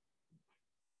 reach up.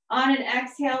 On an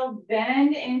exhale,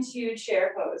 bend into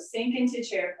chair pose, sink into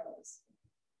chair pose.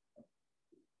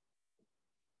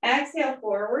 Exhale,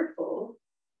 forward fold.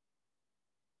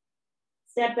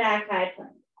 Step back, high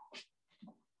plank.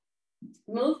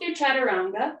 Move through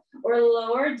chaturanga or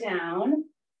lower down,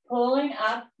 pulling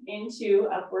up into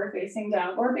upward facing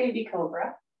dog or baby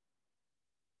cobra.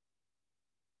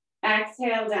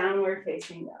 Exhale, downward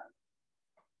facing dog.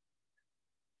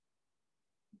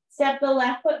 Step the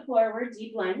left foot forward,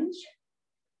 deep lunge.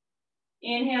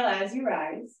 Inhale as you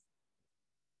rise.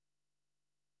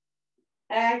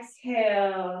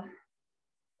 Exhale,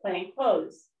 plank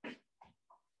pose.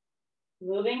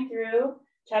 Moving through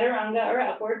chaturanga or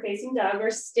upward facing dog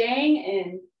or staying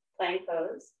in plank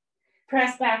pose.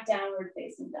 Press back, downward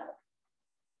facing dog.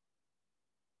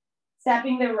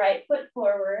 Stepping the right foot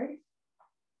forward.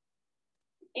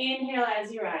 Inhale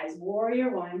as you rise,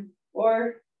 warrior one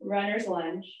or runner's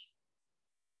lunge.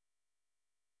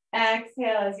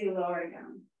 Exhale as you lower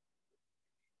down.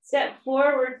 Step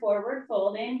forward, forward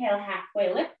fold. Inhale,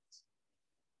 halfway lift.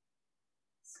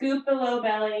 Scoop the low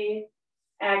belly.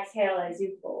 Exhale as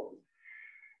you fold.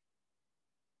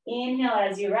 Inhale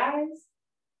as you rise.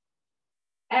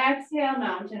 Exhale,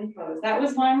 mountain pose. That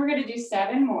was one. We're going to do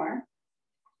 7 more.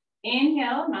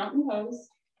 Inhale, mountain pose.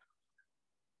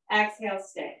 Exhale,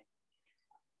 stay.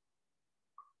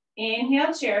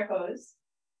 Inhale, chair pose.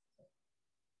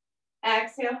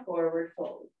 Exhale, forward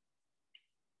fold.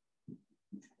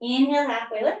 Inhale,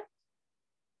 halfway lift.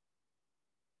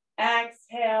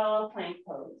 Exhale, plank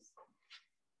pose.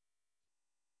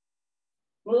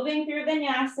 Moving through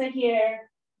vinyasa here,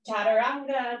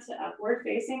 chaturanga to upward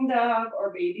facing dog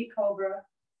or baby cobra,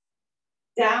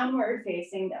 downward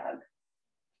facing dog.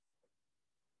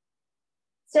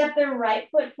 Step the right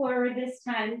foot forward this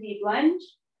time, deep lunge.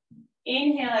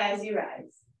 Inhale as you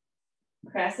rise,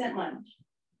 crescent lunge.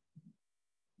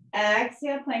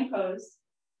 Exhale, plank pose.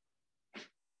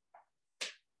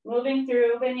 Moving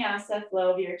through vinyasa,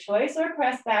 flow of your choice, or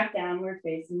press back, downward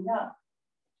facing dog.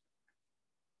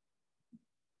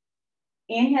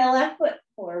 Inhale, left foot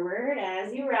forward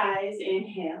as you rise,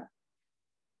 inhale.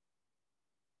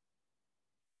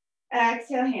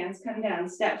 Exhale, hands come down,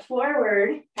 step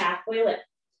forward, halfway lift.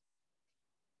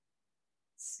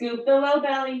 Scoop the low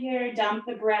belly here, dump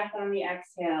the breath on the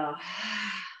exhale.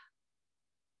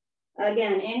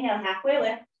 Again, inhale, halfway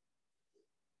lift.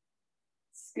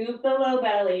 Scoop the low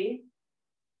belly,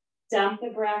 dump the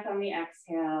breath on the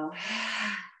exhale.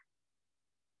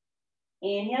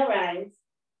 Inhale, rise.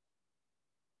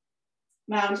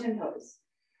 Mountain pose.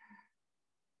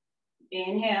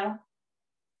 Inhale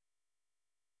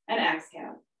and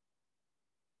exhale.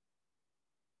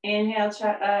 Inhale,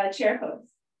 chair pose.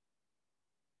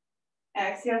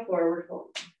 Exhale, forward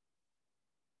fold.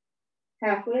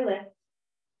 Halfway lift.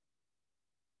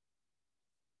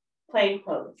 Plank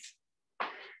pose.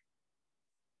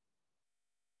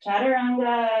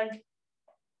 Chaturanga.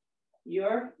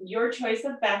 Your choice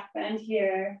of back bend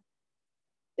here.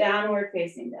 Downward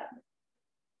facing dog.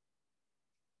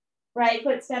 Right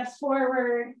foot steps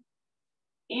forward.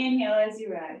 Inhale as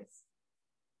you rise.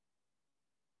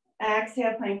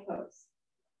 Exhale, plank pose.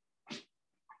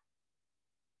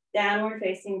 Downward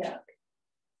facing dog.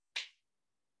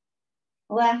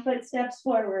 Left foot steps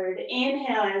forward.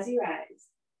 Inhale as you rise.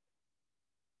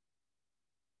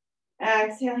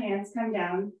 Exhale, hands come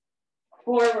down.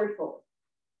 Forward fold.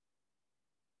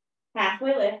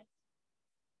 Halfway lift.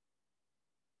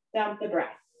 Dump the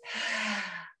breath.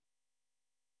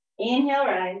 Inhale,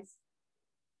 rise.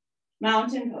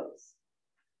 Mountain pose.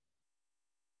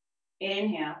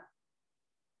 Inhale.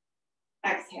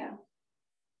 Exhale.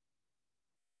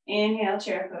 Inhale,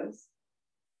 chair pose.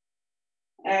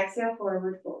 Exhale,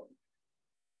 forward fold.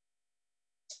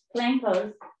 Plank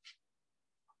pose.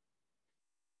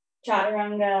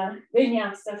 Chaturanga,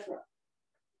 vinyasa flow.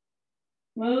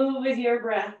 Move with your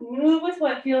breath. Move with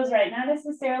what feels right. Not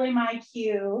necessarily my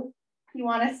cue. You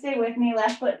want to stay with me,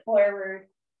 left foot forward.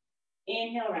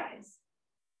 Inhale, rise.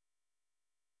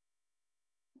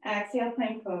 Exhale,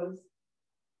 plank pose.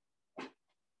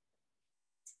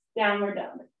 Downward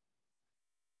dog.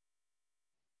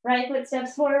 Right foot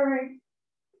steps forward.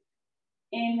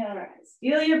 Inhale, rise.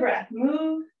 Feel your breath.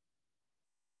 Move.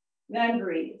 Then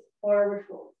breathe. Forward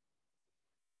fold.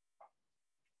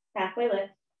 Halfway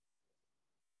lift.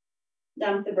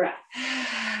 Dump the breath.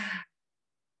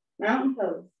 Mountain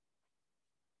pose.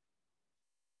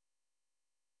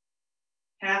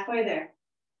 Halfway there.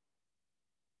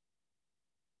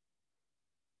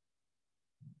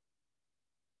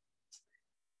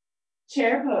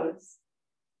 Chair pose.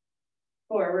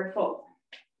 Forward fold.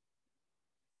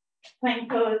 Plank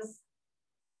pose.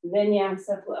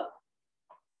 Vinyasa flow.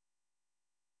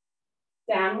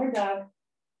 Downward dog.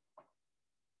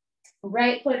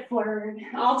 Right foot forward,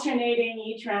 alternating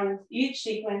each round, each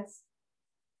sequence.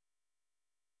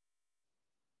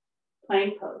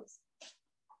 Plank pose.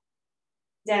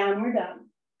 Downward dog.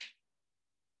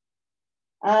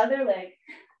 Other leg.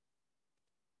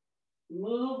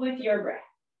 Move with your breath.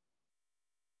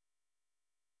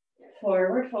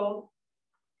 Forward fold.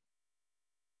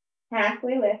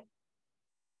 Halfway lift.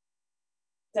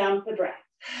 Dump the breath.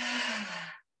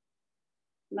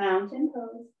 Mountain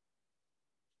pose.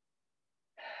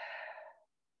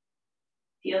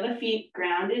 Feel the feet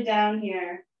grounded down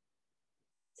here.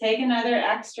 Take another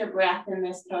extra breath in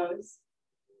this pose.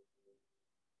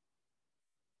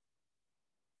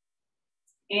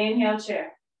 Inhale,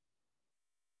 chair.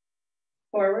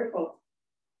 Forward fold.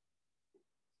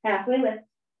 Halfway lift.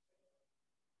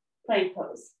 Plank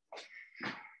pose.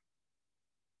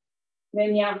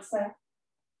 Vinyasa.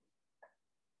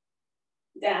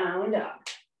 Down dog.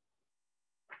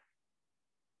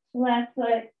 Left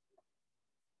foot.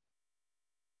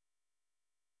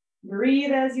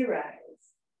 Breathe as you rise.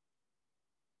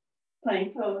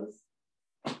 Plank pose.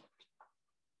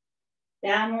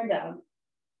 Downward dog.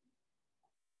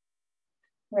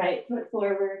 Right foot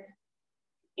forward.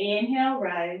 Inhale,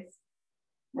 rise.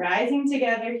 Rising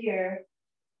together here.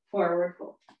 Forward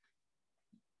fold.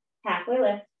 Halfway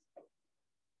lift.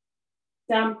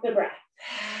 Dump the breath.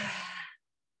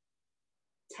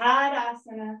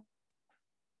 Tadasana.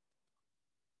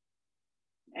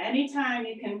 Anytime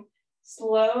you can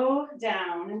slow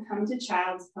down and come to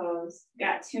child's pose.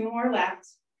 Got 2 more left.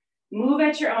 Move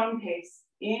at your own pace.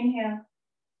 Inhale.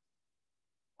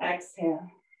 Exhale.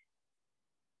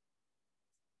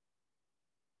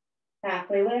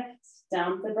 Halfway lift.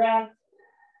 Dump the breath.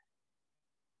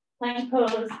 Plank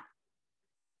pose.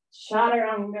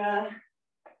 Chaturanga.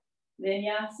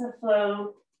 Vinyasa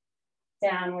flow.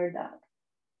 Downward dog.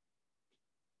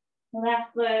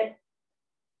 Left foot.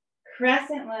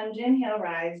 Crescent lunge, inhale,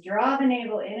 rise. Draw the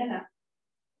navel in and up.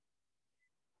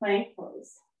 Plank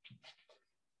pose.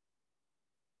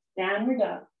 Downward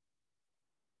dog.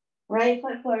 Right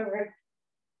foot forward.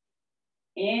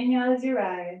 Inhale as you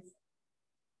rise.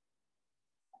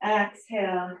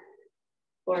 Exhale,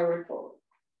 forward fold.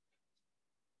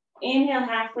 Inhale,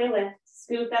 halfway lift.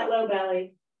 Scoop that low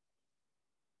belly.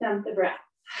 Dump the breath.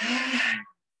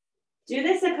 Do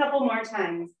this a couple more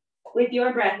times. With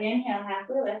your breath, inhale,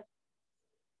 halfway lift.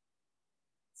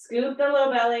 Scoop the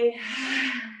low belly.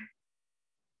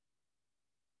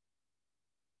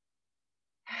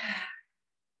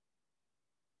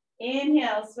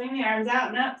 Inhale, swing the arms out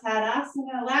and up,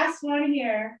 Tadasana. Last one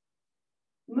here.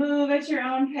 Move at your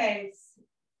own pace.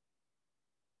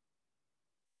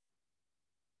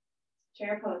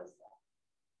 Chair pose.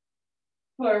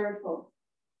 Forward fold.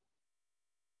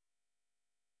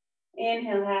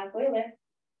 Inhale, halfway lift.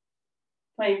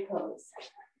 Plank pose.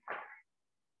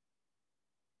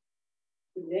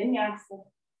 Vinyasa.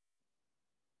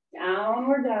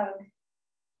 Downward dog.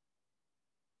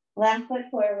 Left foot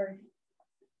forward.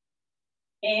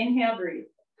 Inhale, breathe.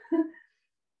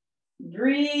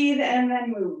 Breathe and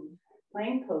then move.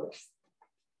 Plank pose.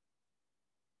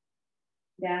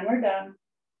 Downward dog.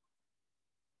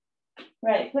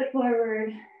 Right foot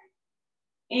forward.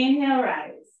 Inhale,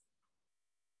 rise.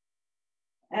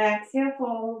 Exhale,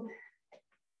 fold.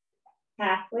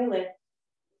 Halfway lift.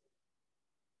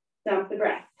 Dump the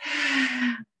breath.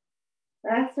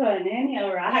 Last one.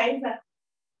 Inhale, rise up.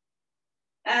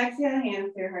 Exhale,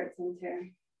 hands to your heart center.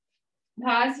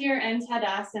 Pause here and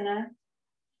Tadasana.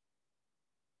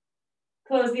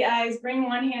 Close the eyes. Bring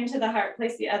one hand to the heart.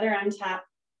 Place the other on top.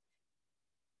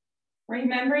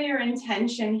 Remember your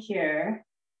intention here.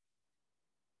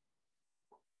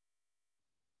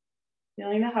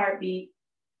 Feeling the heartbeat.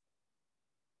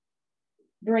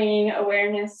 Bringing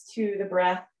awareness to the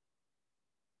breath.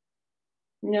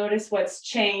 Notice what's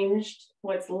changed,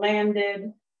 what's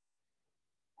landed.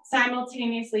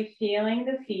 Simultaneously feeling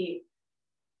the feet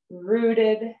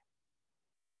rooted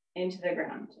into the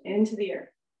ground, into the earth.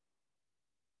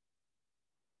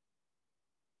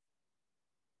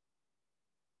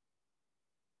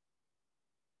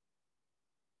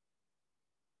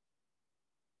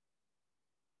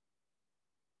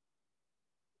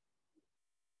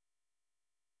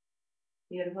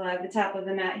 Beautiful. At the top of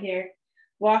the mat here.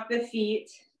 Walk the feet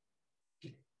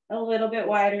a little bit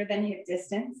wider than hip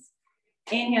distance.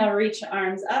 Inhale, reach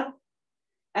arms up.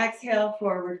 Exhale,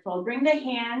 forward fold. Bring the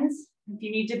hands, if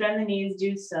you need to bend the knees,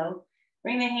 do so.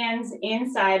 Bring the hands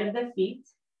inside of the feet.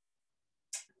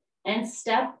 And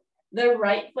step the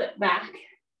right foot back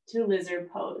to lizard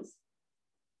pose.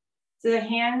 So the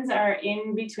hands are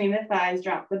in between the thighs,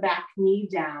 drop the back knee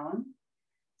down.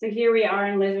 So here we are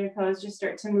in lizard pose, just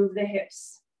start to move the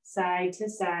hips side to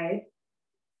side.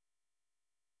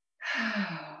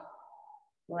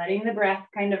 Letting the breath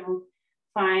kind of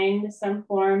find some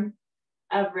form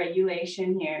of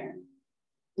regulation here.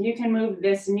 You can move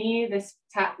this knee, this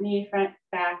top knee, front,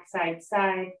 back, side,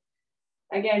 side.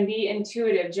 Again, be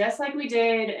intuitive, just like we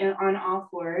did on all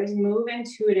fours. Move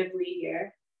intuitively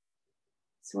here.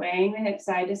 Swaying the hips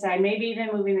side to side, maybe even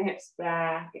moving the hips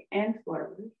back and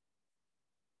forward.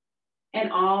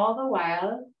 And all the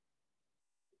while,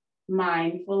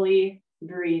 mindfully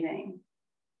breathing.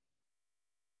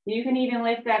 You can even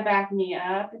lift that back knee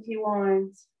up if you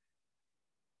want.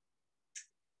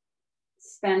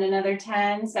 Spend another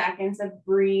 10 seconds of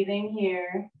breathing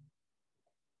here.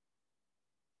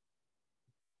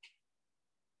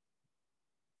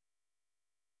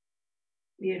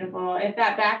 Beautiful. If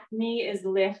that back knee is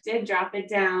lifted, drop it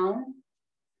down.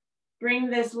 Bring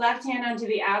this left hand onto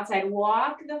the outside.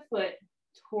 Walk the foot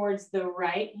towards the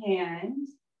right hand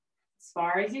as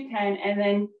far as you can, and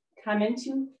then come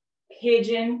into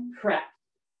pigeon prep.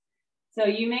 So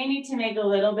you may need to make a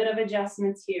little bit of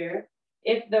adjustments here.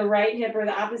 If the right hip or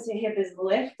the opposite hip is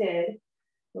lifted,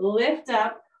 lift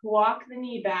up, walk the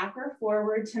knee back or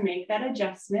forward to make that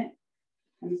adjustment.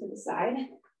 Come to the side.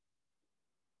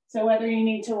 So whether you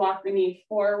need to walk the knee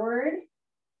forward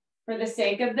for the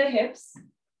sake of the hips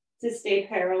to stay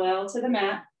parallel to the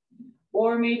mat,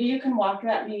 or maybe you can walk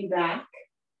that knee back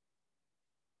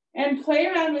and play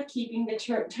around with keeping the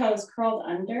toes curled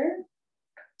under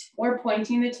or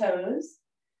pointing the toes,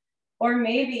 or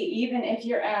maybe even if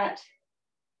you're at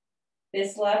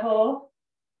this level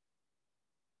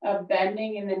of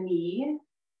bending in the knee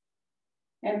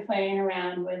and playing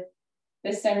around with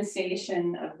the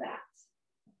sensation of that.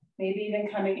 Maybe even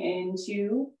coming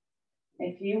into,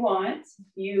 if you want, if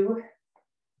you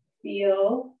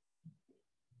feel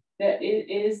that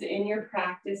it is in your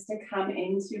practice to come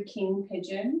into king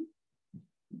pigeon,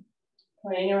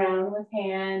 playing around with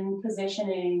hand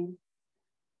positioning,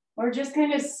 or just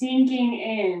kind of sinking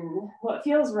in what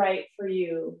feels right for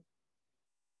you.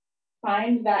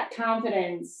 Find that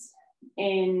confidence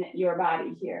in your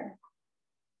body here.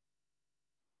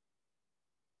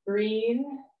 Breathe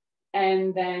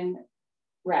and then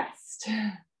rest.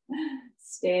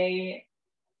 Stay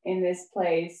in this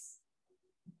place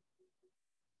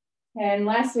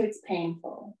unless it's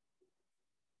painful.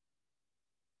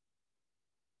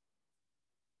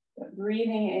 But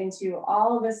breathing into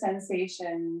all of the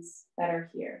sensations that are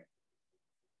here.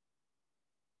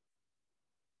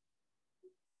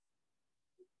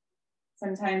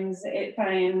 Sometimes it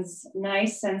finds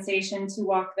nice sensation to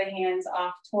walk the hands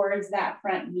off towards that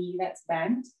front knee that's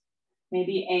bent,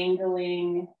 maybe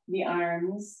angling the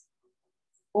arms,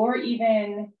 or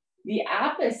even the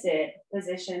opposite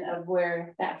position of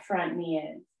where that front knee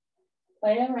is.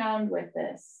 Play around with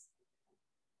this.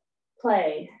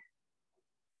 Play.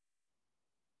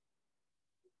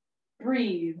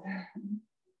 Breathe.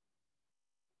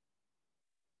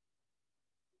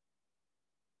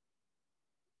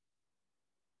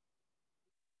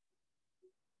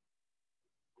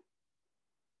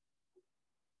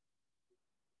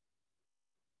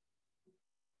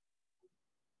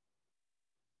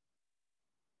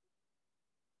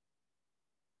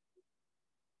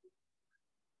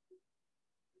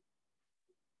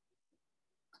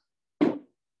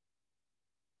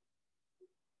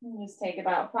 And just take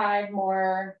about 5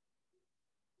 more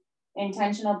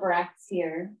intentional breaths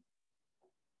here.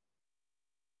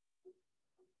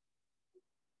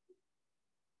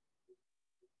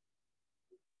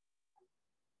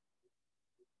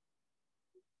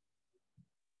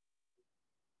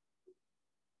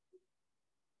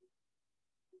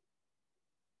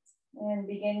 And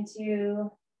begin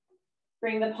to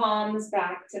bring the palms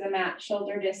back to the mat,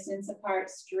 shoulder distance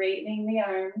apart, straightening the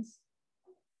arms.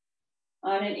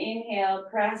 On an inhale,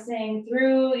 pressing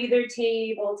through either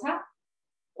tabletop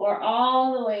or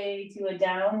all the way to a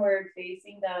downward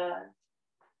facing dog.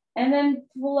 And then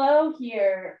flow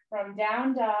here from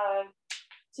down dog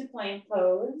to plank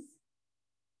pose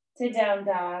to down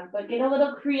dog, but get a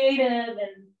little creative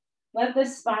and let the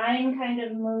spine kind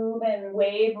of move and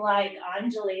wave like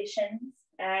undulations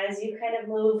as you kind of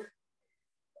move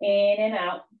in and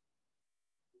out.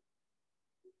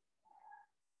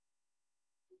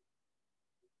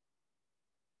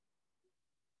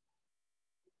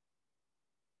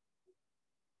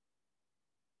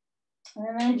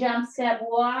 And then jump step,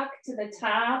 walk to the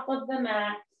top of the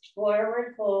mat,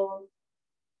 forward fold.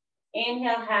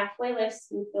 Inhale, halfway lift,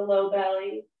 scoop the low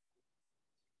belly.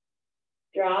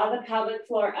 Draw the pelvic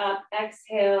floor up.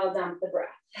 Exhale, dump the breath.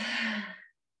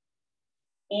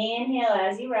 Inhale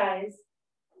as you rise.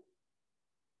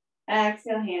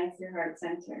 Exhale, hands to your heart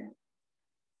center.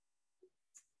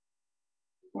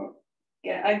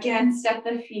 Again, step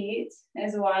the feet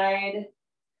as wide,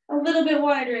 a little bit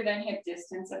wider than hip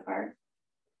distance apart.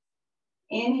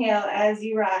 Inhale as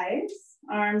you rise,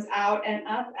 arms out and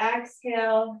up.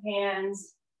 Exhale,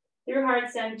 hands through heart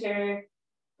center,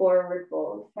 forward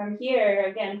fold. From here,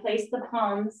 again, place the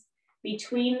palms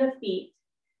between the feet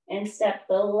and step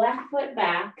the left foot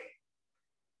back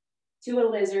to a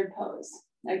lizard pose.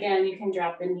 Again, you can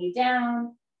drop the knee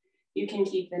down. You can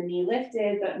keep the knee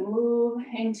lifted, but move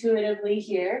intuitively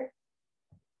here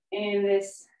in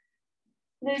this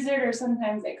lizard, or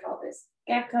sometimes they call this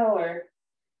gecko, or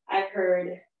I've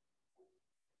heard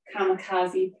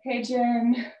kamikaze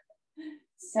pigeon.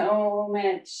 So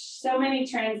many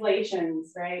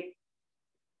translations, right?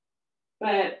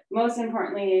 But most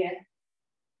importantly,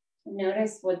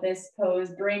 notice what this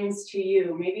pose brings to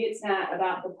you. Maybe it's not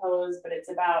about the pose, but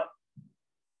it's about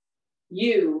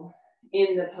you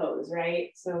in the pose,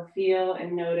 right? So feel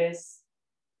and notice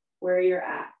where you're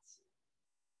at.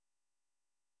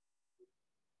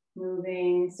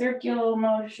 Moving circular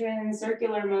motion,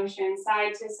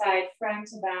 side to side, front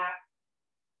to back.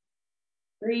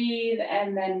 Breathe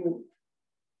and then move.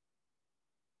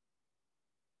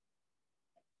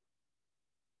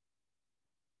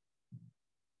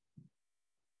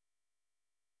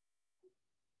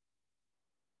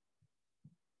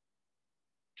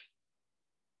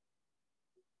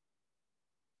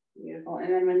 Beautiful.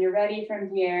 And then when you're ready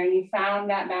from here, you found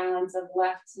that balance of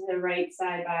left to the right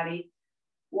side body.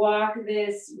 Walk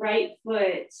this right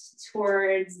foot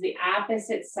towards the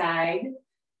opposite side.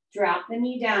 Drop the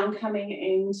knee down, coming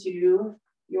into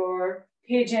your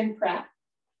pigeon prep.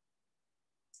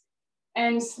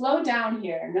 And slow down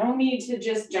here. No need to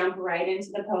just jump right into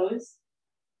the pose.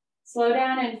 Slow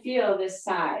down and feel this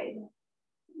side.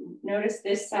 Notice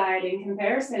this side in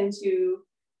comparison to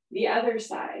the other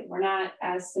side. We're not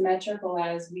as symmetrical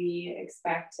as we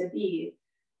expect to be.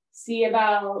 See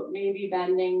about maybe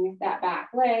bending that back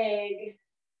leg,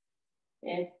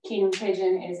 if king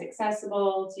pigeon is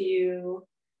accessible to you,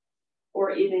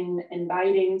 or even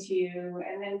inviting to you,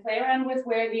 and then play around with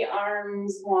where the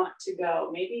arms want to go.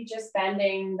 Maybe just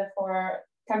bending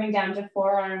coming down to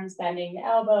forearms, bending the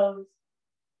elbows.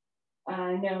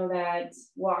 Know that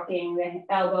walking the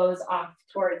elbows off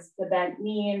towards the bent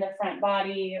knee in the front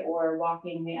body, or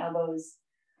walking the elbows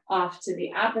off to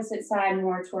the opposite side,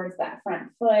 more towards that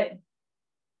front foot,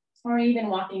 or even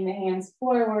walking the hands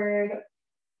forward.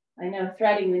 I know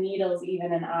threading the needle is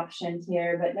even an option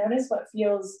here, but notice what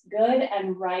feels good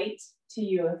and right to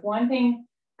you. If one thing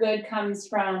good comes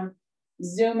from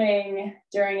Zooming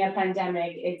during a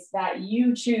pandemic, it's that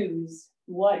you choose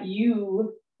what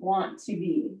you want to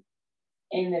be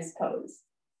in this pose.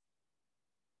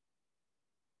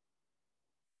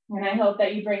 And I hope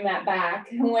that you bring that back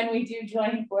when we do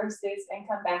join forces and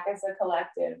come back as a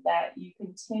collective, that you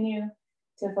continue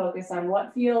to focus on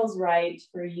what feels right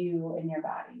for you and your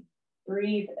body.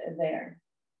 Breathe there.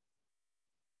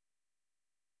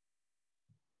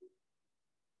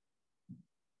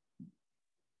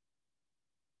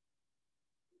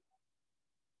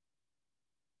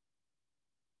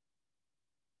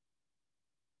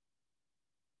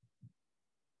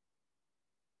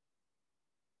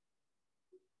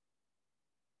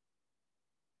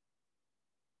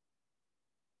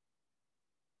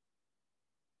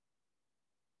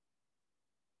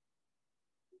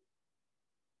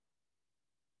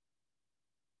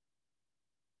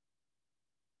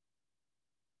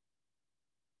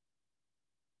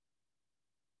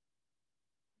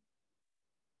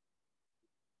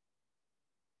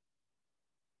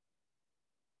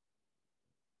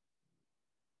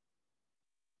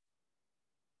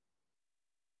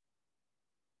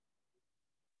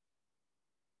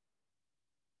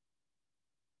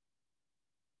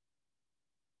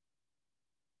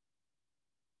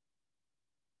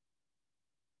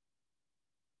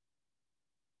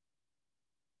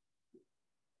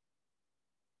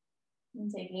 And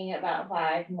taking about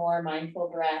 5 more mindful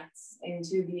breaths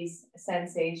into these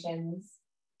sensations.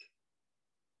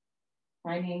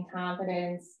 Finding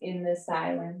confidence in the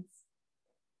silence.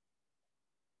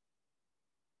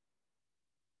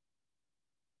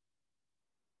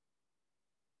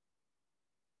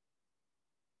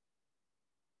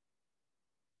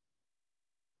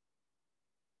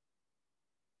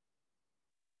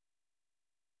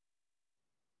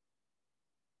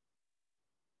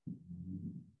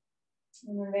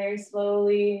 And then very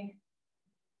slowly,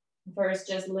 first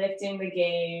just lifting the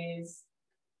gaze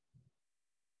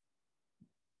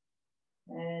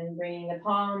And bringing the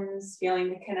palms, feeling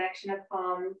the connection of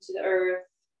palm to the earth,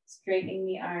 straightening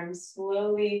the arms,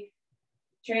 slowly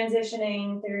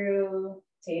transitioning through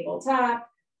tabletop.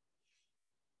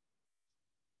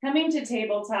 Coming to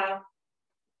tabletop,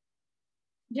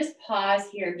 just pause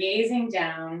here, gazing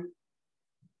down.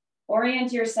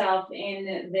 Orient yourself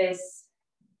in this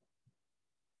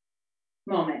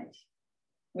moment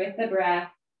with the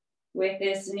breath, with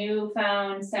this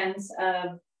newfound sense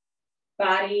of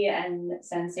body and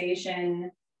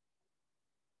sensation.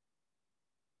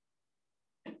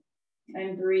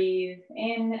 And breathe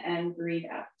in and breathe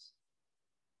out.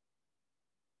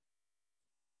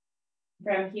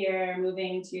 From here,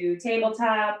 moving to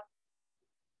tabletop.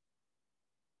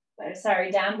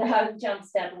 Down dog, jump,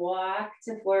 step, walk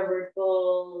to forward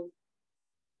fold.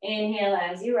 Inhale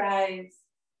as you rise.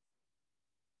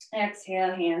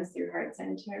 Exhale, hands through heart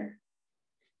center.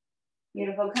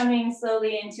 Beautiful. Coming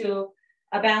slowly into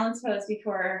a balance pose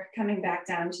before coming back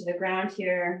down to the ground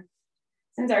here.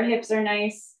 Since our hips are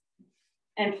nice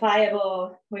and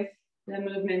pliable with the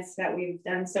movements that we've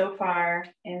done so far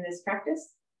in this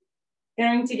practice,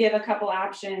 going to give a couple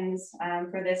options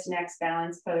for this next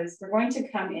balance pose. We're going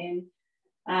to come in.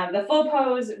 The full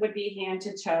pose would be hand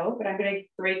to toe, but I'm going to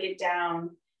break it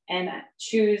down and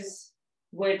choose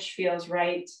which feels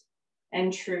right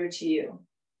and true to you.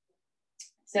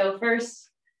 So first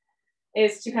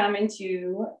is to come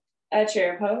into a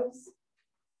chair pose.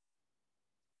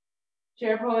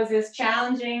 Chair pose is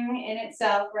challenging in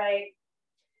itself, right?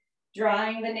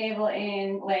 Drawing the navel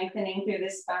in, lengthening through the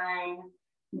spine,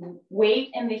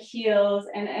 weight in the heels,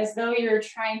 and as though you're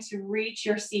trying to reach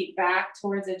your seat back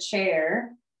towards a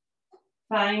chair,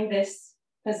 find this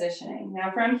positioning.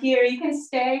 Now from here, you can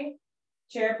stay.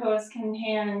 Chair pose can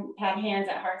have hands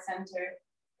at heart center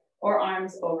or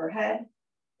arms overhead.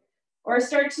 Or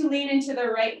start to lean into the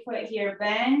right foot here,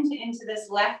 bend into this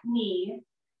left knee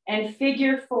and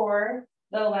figure 4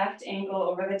 the left ankle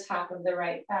over the top of the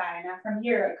right thigh. Now from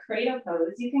here, a cradle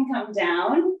pose, you can come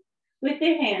down with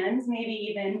the hands, maybe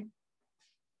even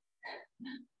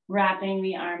wrapping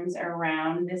the arms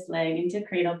around this leg into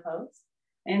cradle pose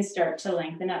and start to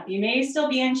lengthen up. You may still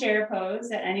be in chair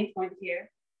pose at any point here.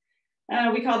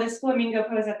 We call this flamingo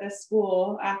pose at the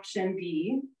school. Option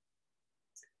B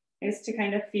is to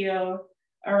kind of feel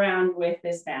around with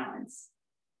this balance.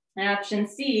 And option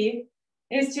C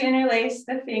is to interlace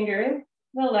the finger,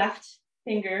 the left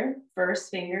finger,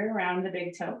 first finger around the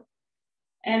big toe,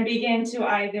 and begin to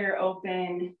either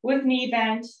open with knee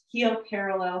bent, heel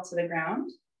parallel to the ground,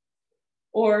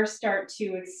 or start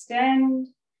to extend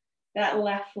that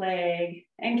left leg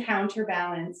and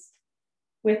counterbalance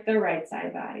with the right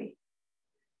side body.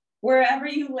 Wherever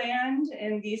you land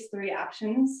in these 3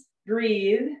 options,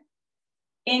 breathe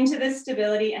into the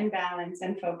stability and balance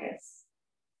and focus.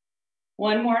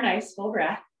 One more nice full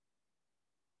breath.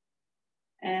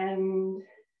 And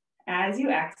as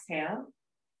you exhale,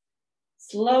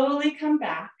 slowly come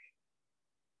back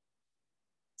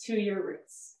to your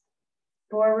roots.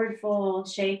 Forward fold,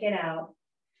 shake it out.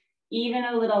 Even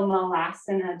a little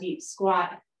malasana, deep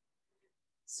squat.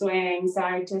 Swaying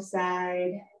side to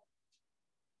side.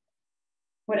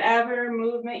 Whatever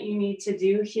movement you need to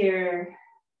do here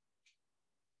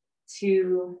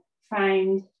to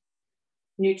find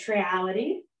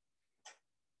neutrality.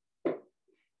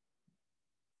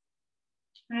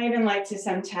 I even like to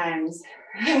sometimes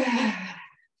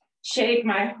shake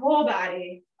my whole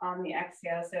body on the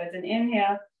exhale. So it's an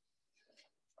inhale.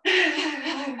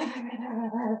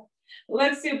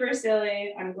 Looks super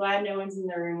silly. I'm glad no one's in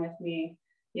the room with me.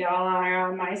 Y'all are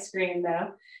on my screen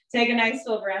though. Take a nice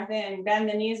full breath in. Bend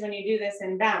the knees when you do this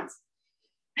and bounce.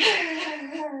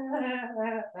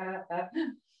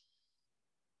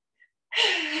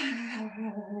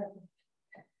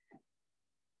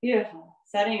 Beautiful.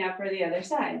 Setting up for the other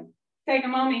side. Take a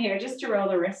moment here just to roll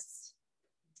the wrists.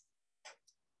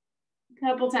 A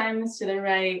couple times to the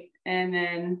right and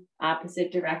then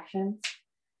opposite directions.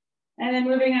 And then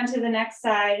moving on to the next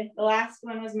side. The last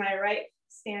one was my right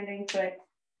standing foot.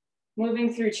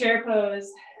 Moving through chair pose.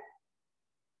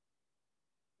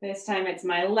 This time it's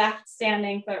my left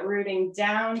standing foot rooting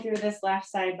down through this left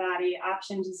side body.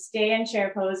 Option to stay in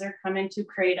chair pose or come into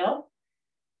cradle.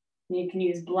 You can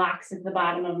use blocks at the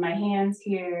bottom of my hands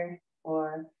here,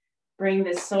 or bring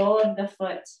the sole of the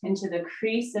foot into the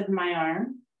crease of my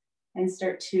arm and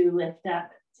start to lift up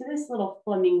to this little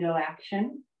flamingo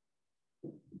action.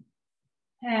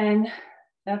 And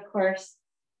of course,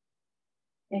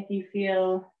 if you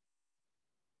feel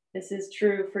this is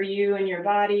true for you and your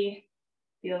body,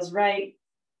 feels right,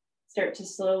 start to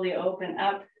slowly open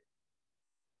up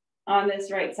on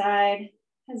this right side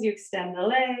as you extend the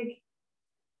leg.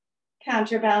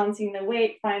 Counterbalancing the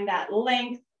weight, find that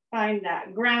length, find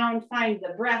that ground, find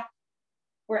the breath.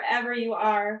 Wherever you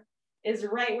are is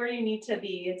right where you need to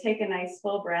be. Take a nice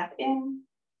full breath in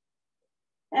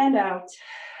and out.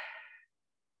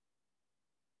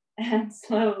 And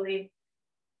slowly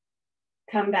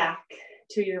come back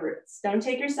to your roots. Don't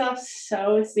take yourself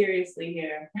so seriously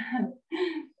here.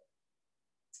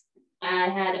 I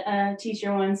had a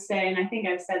teacher once say, and I think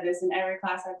I've said this in every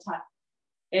class I've taught,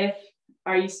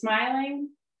 are you smiling?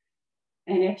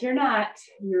 And if you're not,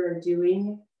 you're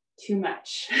doing too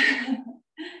much.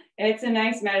 It's a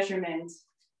nice measurement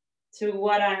to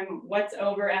what's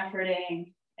over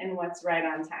efforting and what's right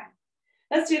on time.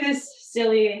 Let's do this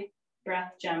silly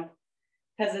breath jump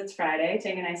because it's Friday.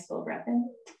 Take a nice full breath in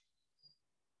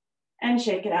and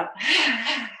shake it out.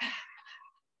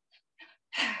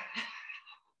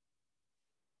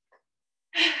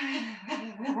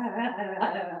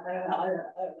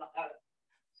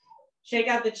 Shake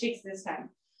out the cheeks this time.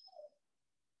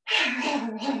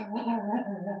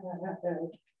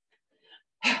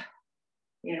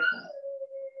 Beautiful.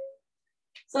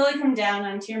 Slowly come down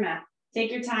onto your mat.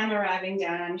 Take your time arriving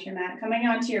down onto your mat, coming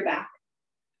onto your back.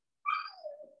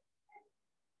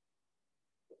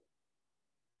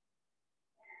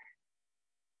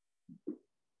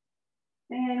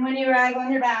 And when you arrive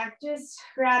on your back, just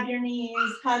grab your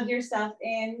knees, hug yourself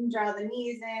in, draw the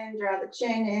knees in, draw the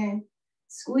chin in,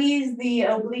 squeeze the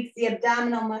obliques, the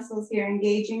abdominal muscles here,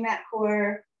 engaging that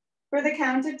core for the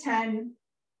count of 10,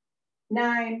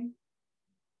 9,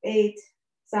 8,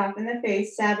 soften the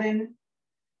face, 7,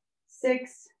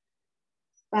 6,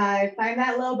 5, find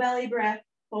that low belly breath,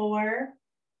 4,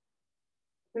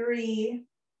 3,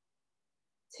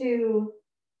 2,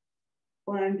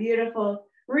 1, beautiful.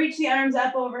 Reach the arms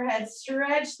up overhead,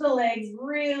 stretch the legs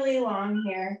really long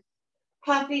here.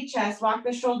 Puffy chest, walk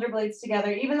the shoulder blades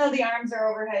together. Even though the arms are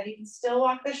overhead, you can still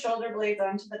walk the shoulder blades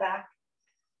onto the back.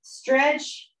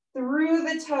 Stretch through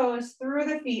the toes, through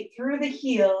the feet, through the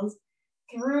heels,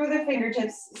 through the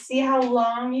fingertips. See how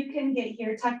long you can get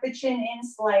here. Tuck the chin in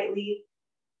slightly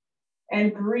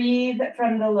and breathe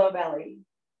from the low belly.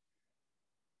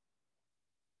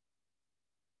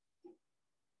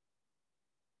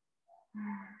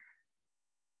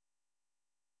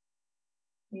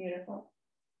 Beautiful.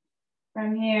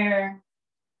 From here,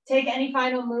 take any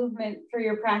final movement for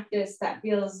your practice that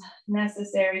feels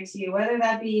necessary to you, whether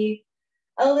that be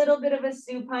a little bit of a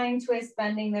supine twist,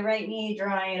 bending the right knee,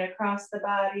 drawing it across the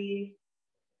body,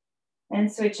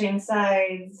 and switching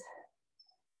sides.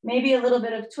 Maybe a little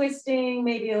bit of twisting,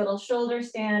 maybe a little shoulder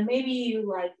stand, maybe you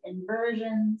like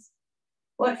inversions.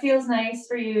 What feels nice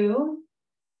for you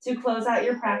to close out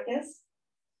your practice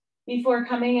before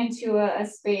coming into a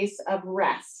space of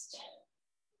rest.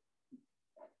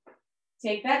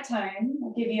 Take that time.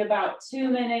 I'll give you about 2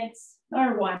 minutes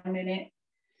or 1 minute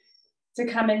to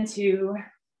come into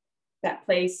that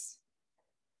place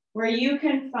where you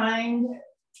can find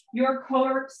your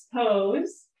corpse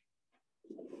pose.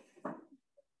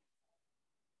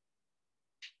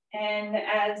 And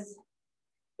as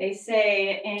they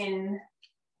say in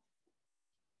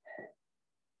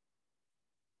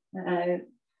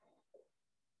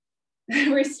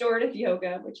restorative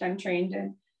yoga, which I'm trained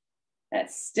in,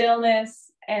 that's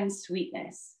stillness and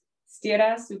sweetness.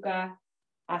 Sthira Sukha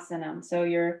Asanam. So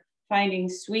you're finding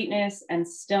sweetness and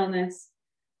stillness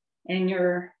in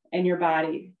your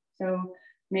body. So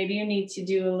maybe you need to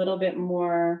do a little bit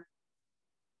more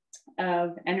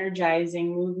of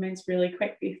energizing movements really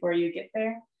quick before you get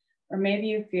there. Or maybe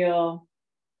you feel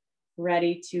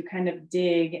ready to kind of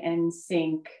dig and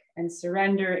sink and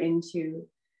surrender into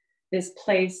this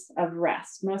place of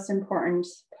rest. Most important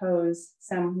pose,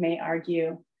 some may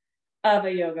argue, of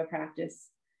a yoga practice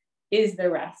is the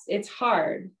rest. It's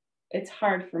hard. It's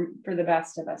hard for the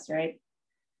best of us, right?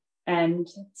 And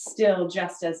still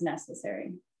just as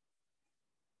necessary.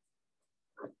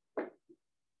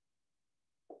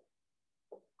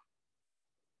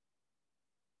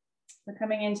 We're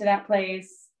coming into that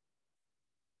place.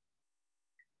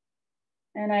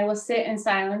 And I will sit in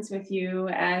silence with you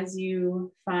as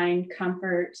you find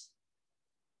comfort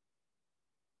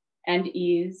and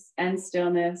ease and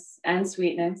stillness and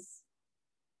sweetness.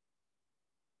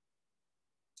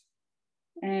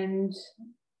 And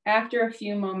after a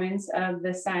few moments of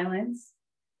the silence,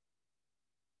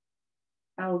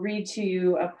 I'll read to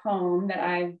you a poem that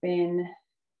I've been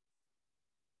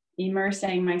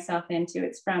immersing myself into.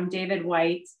 It's from David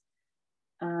White,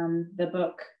 the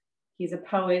book. He's a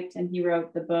poet and he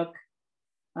wrote the book,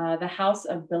 The House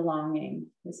of Belonging.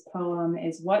 This poem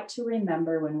is What to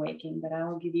Remember When Waking, but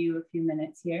I'll give you a few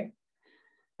minutes here.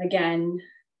 Again,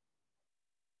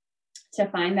 to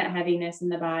find that heaviness in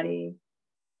the body.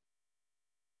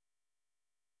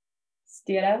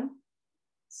 Sthira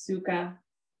Sukha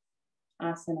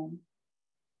Asanam.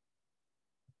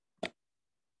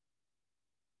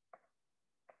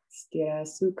 Sthira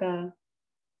Sukha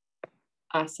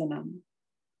Asanam.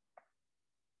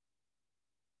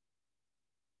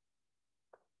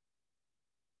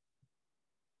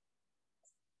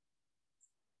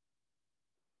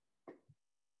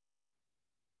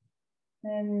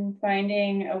 And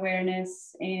finding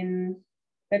awareness in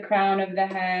the crown of the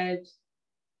head,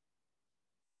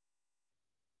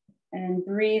 and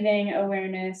breathing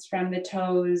awareness from the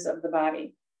toes of the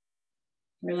body,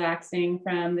 relaxing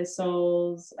from the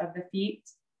soles of the feet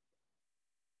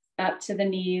up to the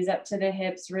knees, up to the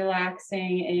hips,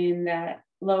 relaxing in that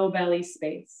low belly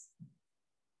space.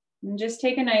 And just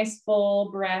take a nice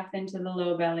full breath into the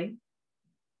low belly.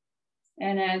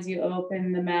 And as you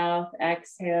open the mouth,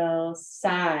 exhale,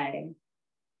 sigh.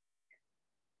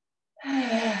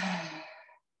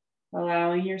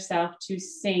 Allowing yourself to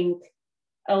sink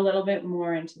a little bit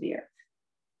more into the earth.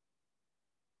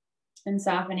 And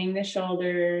softening the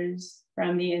shoulders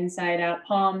from the inside out,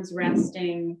 palms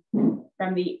resting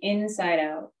from the inside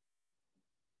out.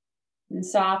 And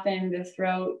soften the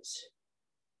throat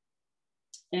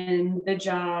and the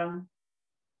jaw,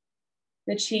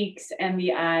 the cheeks and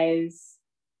the eyes,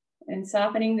 and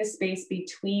softening the space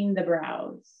between the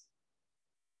brows.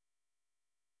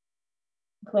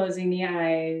 Closing the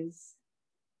eyes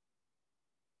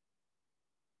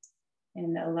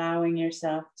and allowing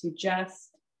yourself to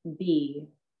just be.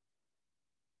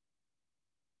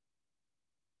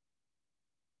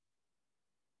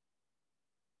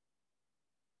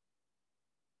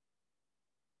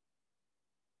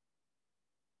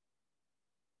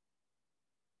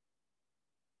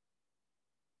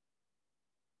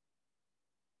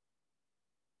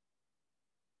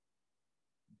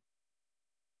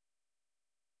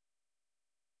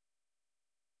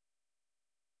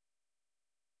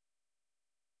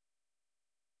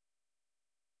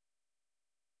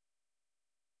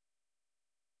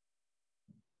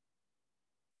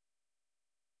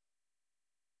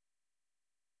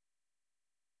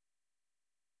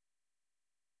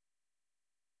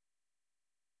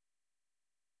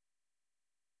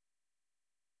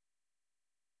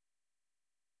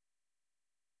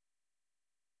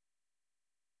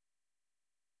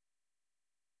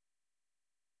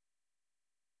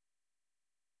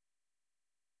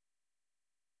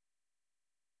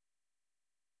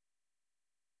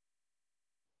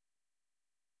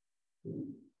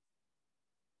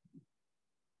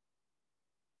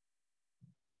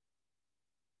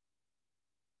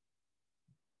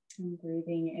 And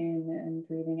breathing in and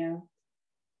breathing out.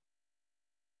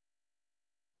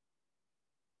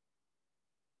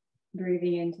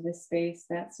 Breathing into the space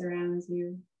that surrounds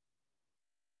you.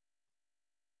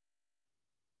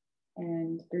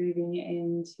 And breathing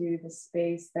into the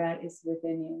space that is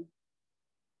within you.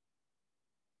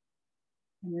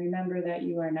 And remember that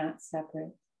you are not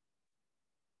separate.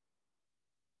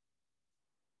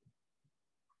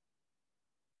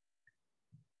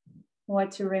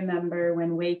 What to remember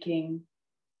when waking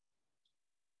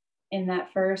in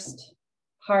that first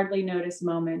hardly noticed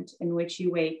moment in which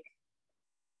you wake,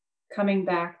 coming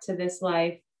back to this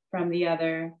life from the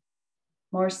other,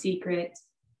 more secret,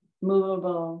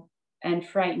 movable, and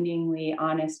frighteningly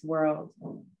honest world,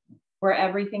 where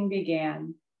everything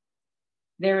began.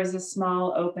 There is a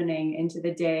small opening into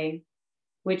the day,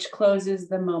 which closes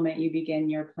the moment you begin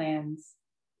your plans.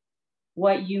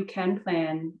 What you can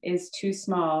plan is too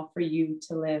small for you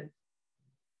to live.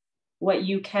 What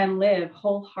you can live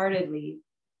wholeheartedly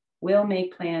will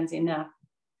make plans enough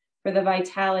for the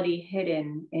vitality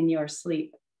hidden in your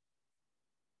sleep.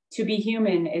 To be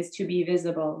human is to be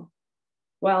visible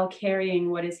while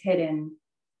carrying what is hidden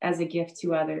as a gift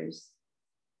to others.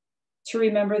 To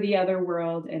remember the other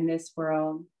world in this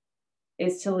world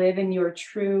is to live in your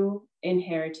true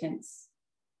inheritance.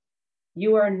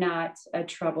 You are not a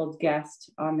troubled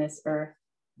guest on this earth.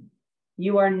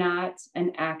 You are not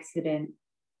an accident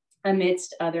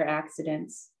amidst other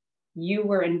accidents. You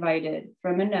were invited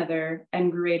from another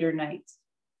and greater night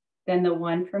than the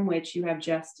one from which you have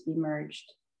just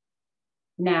emerged.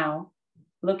 Now,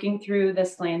 looking through the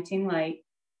slanting light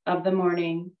of the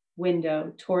morning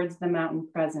window towards the mountain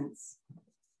presence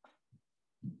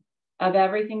of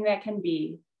everything that can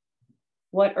be,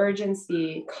 what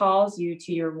urgency calls you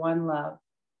to your one love?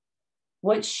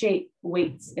 What shape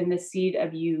waits in the seed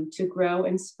of you to grow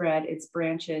and spread its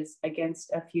branches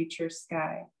against a future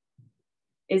sky?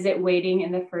 Is it waiting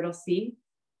in the fertile sea,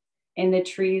 in the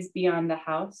trees beyond the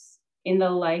house, in the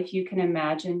life you can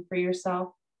imagine for yourself?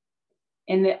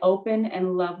 in the open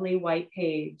and lovely white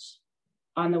page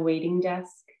on the waiting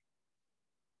desk.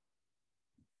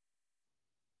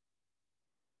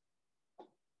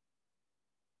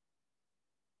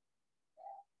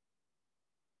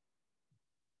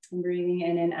 And breathing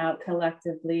in and out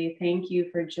collectively. Thank you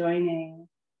for joining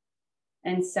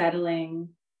and settling.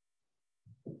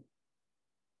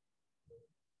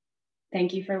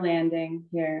 Thank you for landing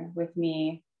here with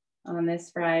me on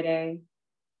this Friday,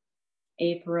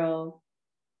 April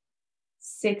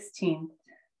 16th.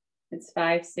 It's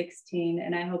 5:16,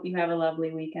 and I hope you have a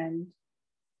lovely weekend.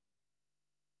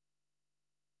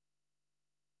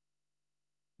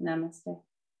 Namaste.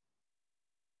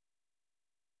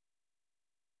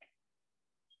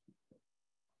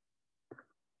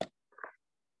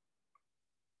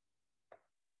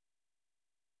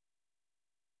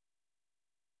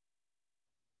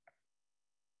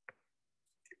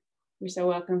 You're so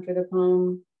welcome for the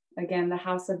poem. Again, The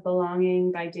House of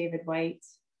Belonging by David White.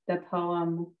 The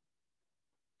poem,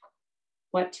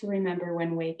 What to Remember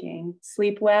When Waking.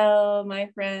 Sleep well,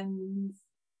 my friends.